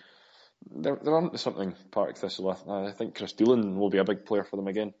mean, they're on to something, Partick Thistle. I think Chris Doolan will be a big player for them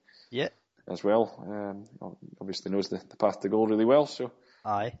again. Yeah. As well. Obviously knows the path to goal really well, so.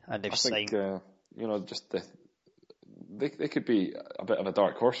 Aye, and they've signed. They could be a bit of a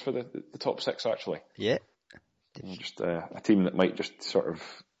dark horse for the top six, actually. Yeah. Just a team that might just sort of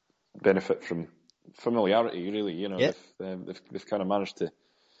benefit from familiarity, really. They've kind of managed to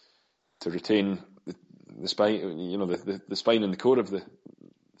retain the spine, the spine and the core of the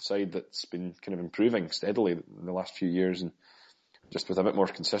side that's been kind of improving steadily in the last few years, and just with a bit more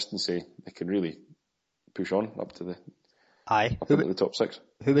consistency, they can really push on up to the top six.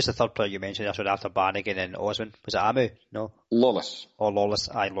 Who was the third player you mentioned after Bannigan and Osman? Was it Amu? No? Lawless. Lawless.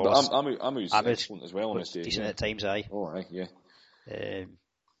 Aye, Lawless. But Amu's excellent as well on his day. Decent at times, aye. Oh, aye, yeah. I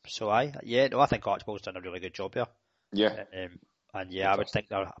think Archibald's done a really good job here. Yeah. I would think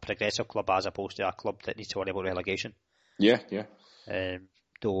they're a progressive club as opposed to a club that needs to worry about relegation. Yeah.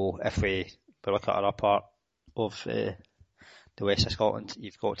 Though if we look at our part of the west of Scotland,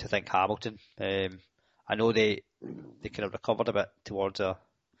 you've got to think Hamilton. I know they kind of recovered a bit towards the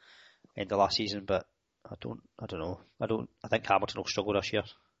end of last season, but I don't know. I think Hamilton will struggle this year.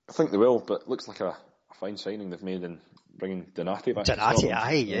 I think they will, but it looks like a fine signing they've made in bringing Donati back. Donati,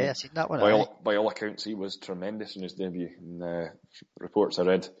 aye, I've seen that one. By all accounts, he was tremendous in his debut. And reports I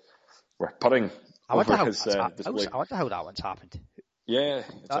read were purring over his display. I wonder how that one's happened. Yeah,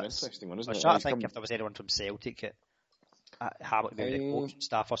 it's an interesting one, isn't it? I think if there was anyone from Celtic at Hamilton, maybe the coaching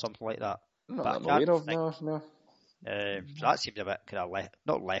staff or something like that. Not aware of, no. So that seemed a bit kind of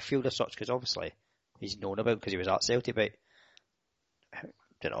not left field as such, because obviously he's known about because he was at Celtic, but I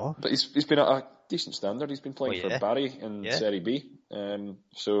don't know. But he's been at a decent standard. He's been playing for Barry in Serie B.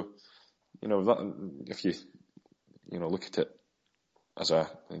 So, if you look at it as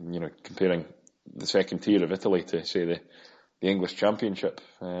comparing the second tier of Italy to, say, the English Championship,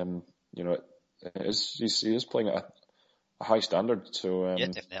 he is playing at a high standard. So,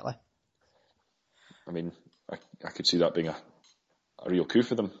 definitely. I mean, I could see that being a real coup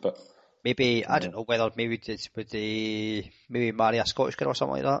for them, but maybe I don't know whether maybe marry a Scottish girl or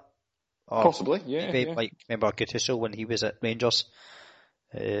something like that. Or possibly, yeah. Maybe like remember Gattuso when he was at Rangers.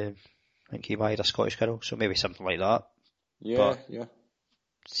 I think he married a Scottish girl, so maybe something like that. Yeah.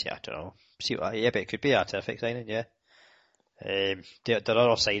 See, I don't know. But it could be a terrific signing. Yeah. There are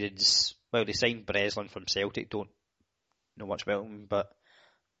other signings. Well, they signed Breslin from Celtic. Don't know much about him,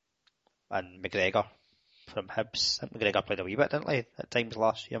 and McGregor from Hibs. I think McGregor played a wee bit, didn't he? At times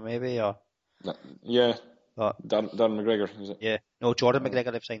last year, maybe, or yeah. Darren McGregor, is it? Yeah. No, Jordan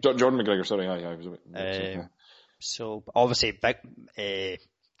McGregor they've signed. Jordan McGregor, sorry, I was a bit. So obviously, big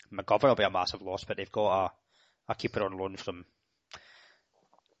McGovern will be a massive loss, but they've got a keeper on loan from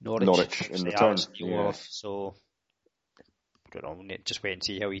Norwich in return. So I don't know. Just wait and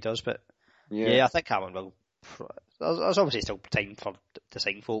see how he does, but I think Cameron will. There's obviously still time for the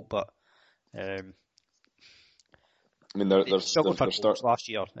sign folk, but I mean, they struggled for goals last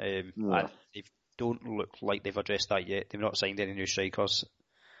year, and they've don't look like they've addressed that yet. They've not signed any new strikers.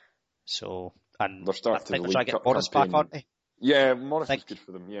 So, and they're starting I think the they're trying to League get Cup Morris back, campaign. aren't they? Yeah, Morris is good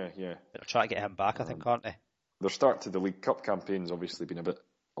for them. Yeah. They're trying to get him back, I think, aren't they? Their start to the League Cup campaign's obviously been a bit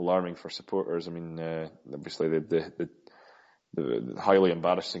alarming for supporters. I mean, obviously the highly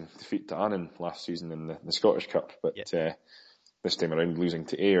embarrassing defeat to Annan last season in the Scottish Cup, but this time around losing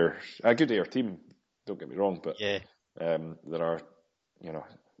to Ayr, a good Ayr team, don't get me wrong, but there are,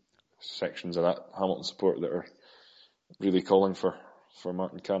 sections of that Hamilton support that are really calling for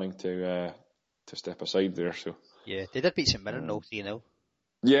Martin Canning to step aside there. So yeah, they did beat St Mirren, 3-0.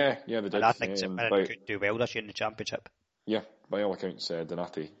 Yeah, they did. And I think St Mirren could do well this year in the Championship. Yeah, by all accounts,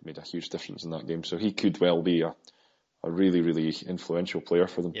 Donati made a huge difference in that game, so he could well be a really, really influential player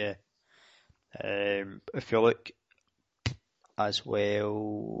for them. Yeah. If you look as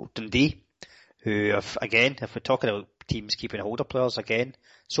well, Dundee, who have, again, if we're talking about teams keeping hold of players again,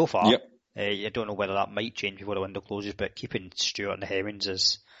 so far, I don't know whether that might change before the window closes, but keeping Stewart and the Hemmings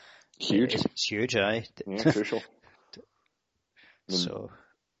is huge. It's huge, aye. Yeah, crucial. So,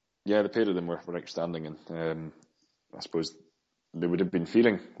 yeah, the pair of them were outstanding, and I suppose they would have been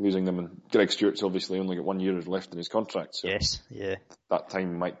fearing losing them. And Greg Stewart's obviously only got 1 year left in his contract, so yes, yeah, that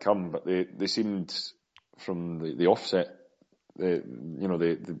time might come. But they seemed from the offset,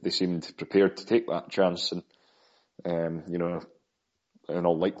 they seemed prepared to take that chance, and in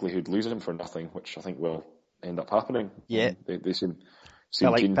all likelihood lose him for nothing, which I think will end up happening. Yeah, they seem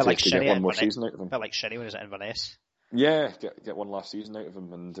keen to get one more season out of him. A bit like Shinnie when he was at Inverness. Yeah, get one last season out of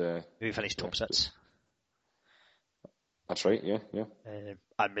him, and maybe finish top six. That's right, yeah.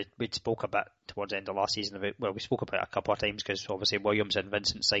 And we spoke a bit towards the end of last season we spoke about it a couple of times because obviously Williams and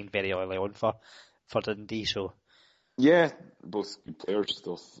Vincent signed very early on for Dundee, so. Yeah, both good players,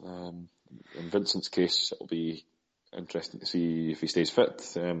 both. In Vincent's case, it'll be interesting to see if he stays fit,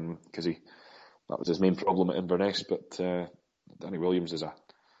 because that was his main problem at Inverness, but Danny Williams is a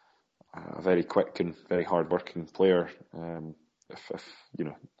very quick and very hard-working player. If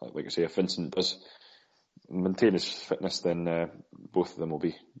like I say, if Vincent does maintain his fitness, then both of them will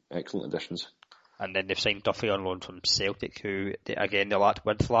be excellent additions. And then they've signed Duffy on loan from Celtic, who they lacked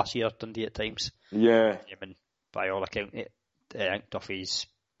width last year, Dundee at times. Yeah. And by all accounts, I think Duffy's...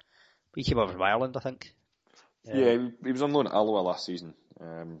 He came over from Ireland, I think. Yeah, he was on loan at Alloa last season.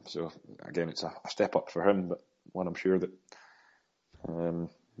 So, again, it's a step up for him, but one I'm sure that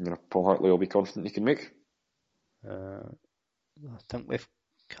Paul Hartley will be confident he can make. I think we've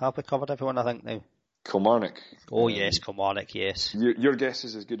covered everyone, I think, now. Kilmarnock. Oh, yes, Kilmarnock, yes. Your guess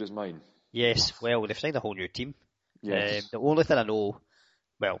is as good as mine. Yes, well, they've signed a whole new team. Yes. The only thing I know,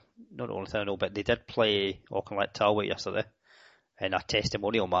 well, not the only thing I know, but they did play Auchinleck Talbot yesterday in a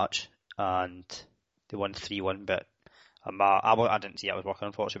testimonial match, and they won 3-1, but I didn't see it, I was working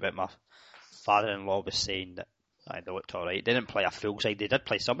unfortunately, but my father-in-law was saying that they looked alright. They didn't play a full side, they did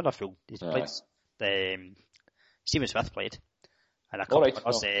play some in a full, Stephen Smith played. And a couple of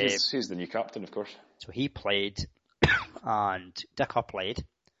us, he's the new captain, of course. So he played, and Dicker played.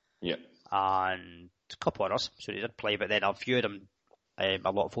 Yeah. And a couple of us, so they did play, but then a few of them, a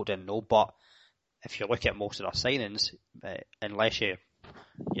lot of folk didn't know, but if you look at most of their signings, unless you're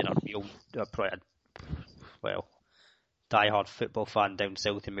a real, die-hard football fan down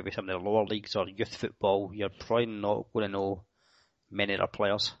south in maybe some of the lower leagues or youth football, you're probably not going to know many of their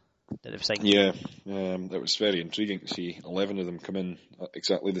players that have signed. Yeah, that was very intriguing to see 11 of them come in at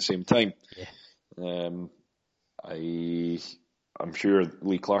exactly the same time. Yeah. I'm sure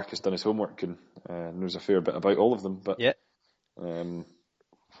Lee Clark has done his homework and knows a fair bit about all of them, but yeah.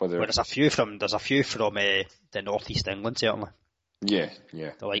 There's a few from the northeast England, certainly. Yeah.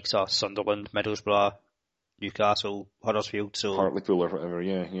 The likes of Sunderland, Middlesbrough, Newcastle, Huddersfield, so Hartlepool or whatever,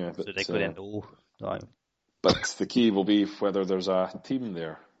 yeah. But, so they couldn't know. Right. But the key will be whether there's a team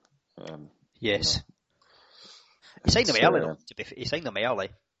there. Yes. He signed them early, though. He signed them early.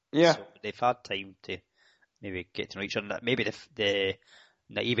 Yeah. So they've had time to maybe get to know each other. Maybe the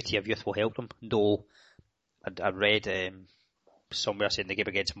naivety of youth will help them. Though I read somewhere saying the game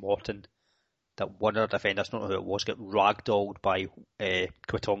against Morton that one of the defenders, I don't know who it was, got ragdolled by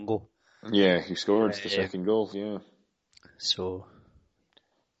Quitongo. Yeah, he scored the second goal, yeah. So...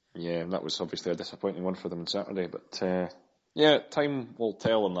 Yeah, and that was obviously a disappointing one for them on Saturday, but time will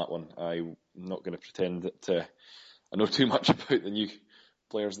tell on that one. I'm not going to pretend that I know too much about the new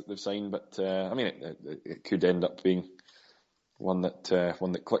players that they've signed, but it could end up being one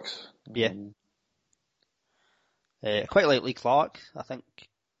that clicks. Yeah. Quite like Lee Clark, I think.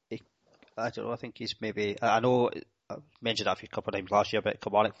 I don't know. I think he's maybe. I know I mentioned that a couple of times last year, but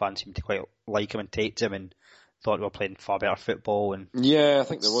Kilmarnock fans seem to quite like him and take him, and thought we were playing far better football. And yeah, I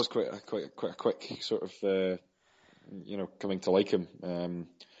think there was quite a quick sort of coming to like him.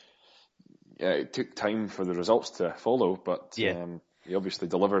 Yeah, it took time for the results to follow, but he obviously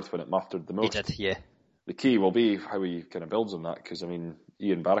delivered when it mattered the most. He did, yeah. The key will be how he kind of builds on that, because I mean,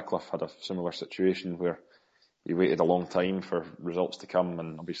 Ian Barraclough had a similar situation where he waited a long time for results to come,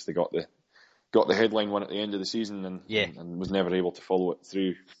 and obviously got the headline one at the end of the season, and was never able to follow it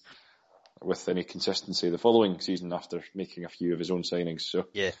through with any consistency the following season after making a few of his own signings. So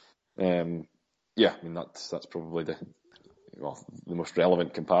I mean that's probably the most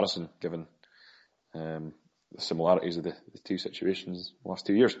relevant comparison given the similarities of the two situations the last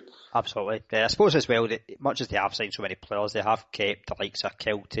 2 years. Absolutely. I suppose as well that much as they have signed so many players, they have kept the likes of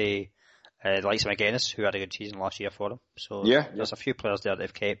Kelty, the likes of McGuinness, who had a good season last year for them. So there's a few players there that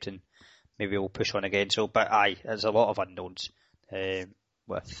they've kept, and maybe we'll push on again. So, but there's a lot of unknowns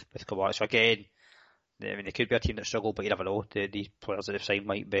with Kilmarnock. So again, I mean, they could be a team that struggle, but you never know. These players that they've signed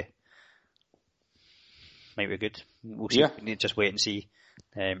might be good. We'll see. We need to just wait and see.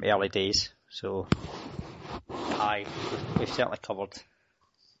 Early days. So, we've certainly covered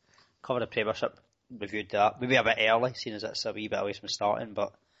the Premiership, reviewed that. Maybe a bit early, seeing as it's a wee bit away from starting,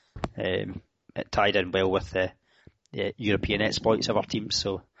 but it tied in well with the European exploits of our teams.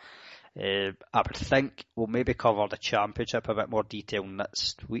 So, I would think we'll maybe cover the Championship a bit more detail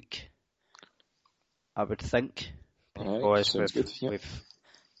next week. I would think. Right, sounds good. We've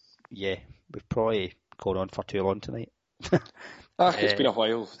probably gone on for too long tonight. It's been a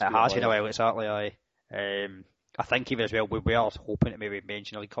while. It has been a while, exactly. I think even as well, we are hoping to maybe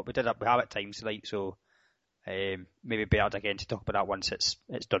mention a League Cup. We have at times tonight, so maybe better again to talk about that once it's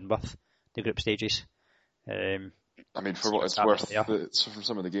done with the group stages. I mean, for what it's worth, from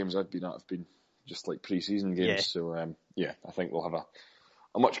some of the games I've been at have been just like pre-season games. Yeah. So I think we'll have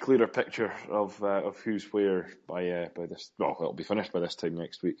a much clearer picture of who's where by this. Well, it'll be finished by this time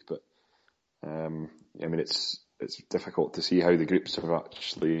next week. But I mean, it's difficult to see how the groups are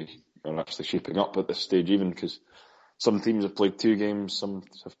actually shaping up at this stage, even because some teams have played 2 games, some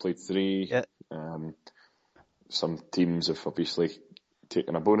have played 3. Yeah. Some teams have obviously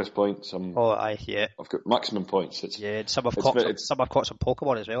taken a bonus point. Some have got maximum points. Some have caught some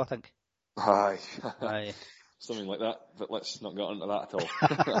Pokemon as well, I think. Aye. Something like that, but let's not get into that at all.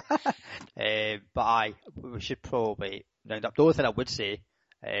 But we should probably round up. The only thing I would say,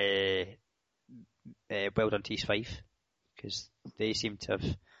 well done to East Fife, because they seem to have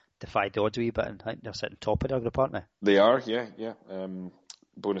defied the odds a wee bit, and I think they're sitting top of their group, aren't they? They are, yeah.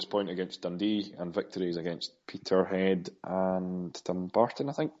 Bonus point against Dundee and victories against Peterhead and Dumbarton,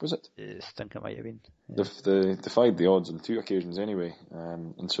 I think, was it? I think it might have been. Yeah. They defied the odds on 2 occasions anyway,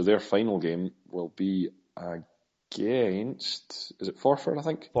 and so their final game will be against, is it Forfar, I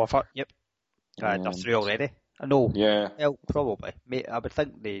think? Forfar, yep. They're through already. I know. Yeah. Well, probably. I would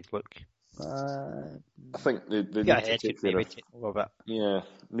think they look. I think they need to take care of. A little bit. Yeah,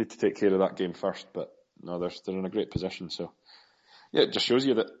 need to take care of that game first, but no, they're in a great position. So, yeah, it just shows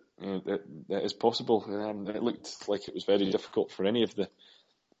you that that is possible. It looked like it was very difficult for any of the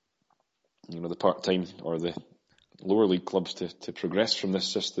part-time or the lower league clubs to progress from this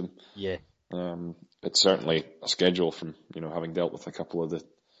system. Yeah. It's certainly a schedule from having dealt with a couple of the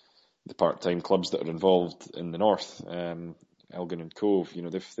part-time clubs that are involved in the north, Elgin and Cove.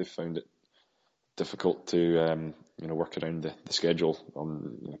 They've found it difficult to work around the schedule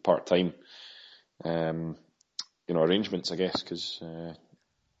on part-time arrangements, I guess, because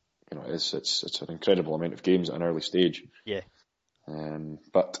it's an incredible amount of games at an early stage. Yeah.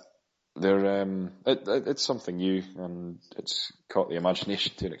 But they're it's something new, and it's caught the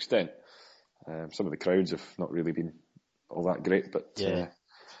imagination to an extent. Some of the crowds have not really been all that great, but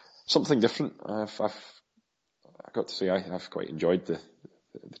something different. I've got to say I've quite enjoyed the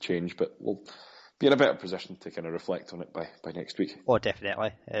change, but we'll be in a better position to kind of reflect on it by next week. Oh,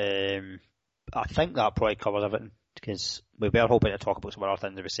 definitely. I think that probably covers everything, because we were hoping to talk about some other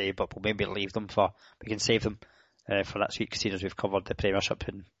things that we say, but we'll maybe leave them we can save them for next week, seeing as we've covered the Premiership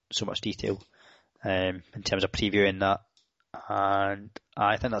in so much detail in terms of previewing that. And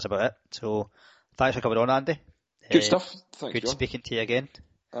I think that's about it. So thanks for coming on, Andy. Good stuff. Thanks, good John. Speaking to you again.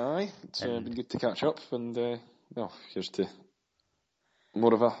 Aye, it's been good to catch up, and here's to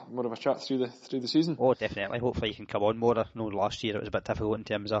more of a chat through the season. Oh, definitely. Hopefully you can come on more. I know last year it was a bit difficult in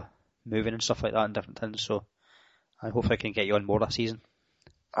terms of moving and stuff like that and different things, so I hopefully I can get you on more this season.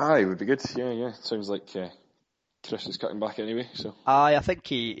 Aye, it would be good. Yeah. Sounds like Chris is cutting back anyway. So I think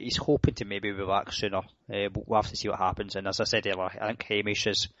he's hoping to maybe be back sooner. We'll have to see what happens. And as I said earlier, I think Hamish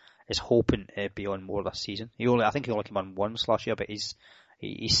is hoping to be on more this season. I think he only came on once last year, but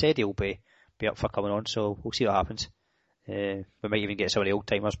he said he'll be be up for coming on, so we'll see what happens. We might even get some of the old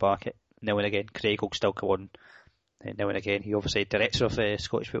timers back now and again. Craig will still come on now and again. He obviously director of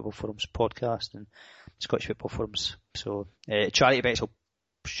Scottish Football Forums podcast and Scottish Football Forums. So charity bets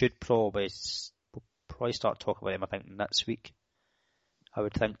should probably start talking about them, I think, next week. I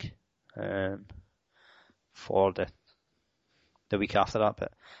would think for the week after that.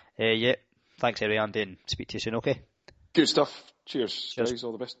 But yeah, thanks everyone, Andy, and speak to you soon. Okay. Good stuff. Cheers, guys.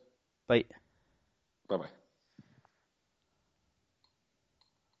 All the best. Bye. Bye-bye.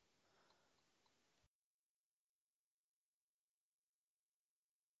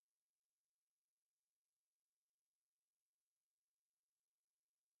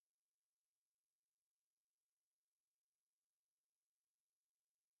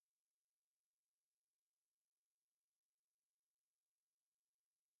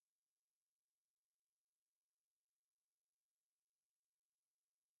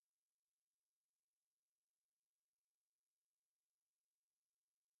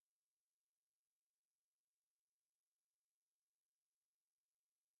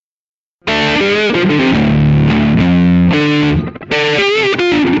 Thank you.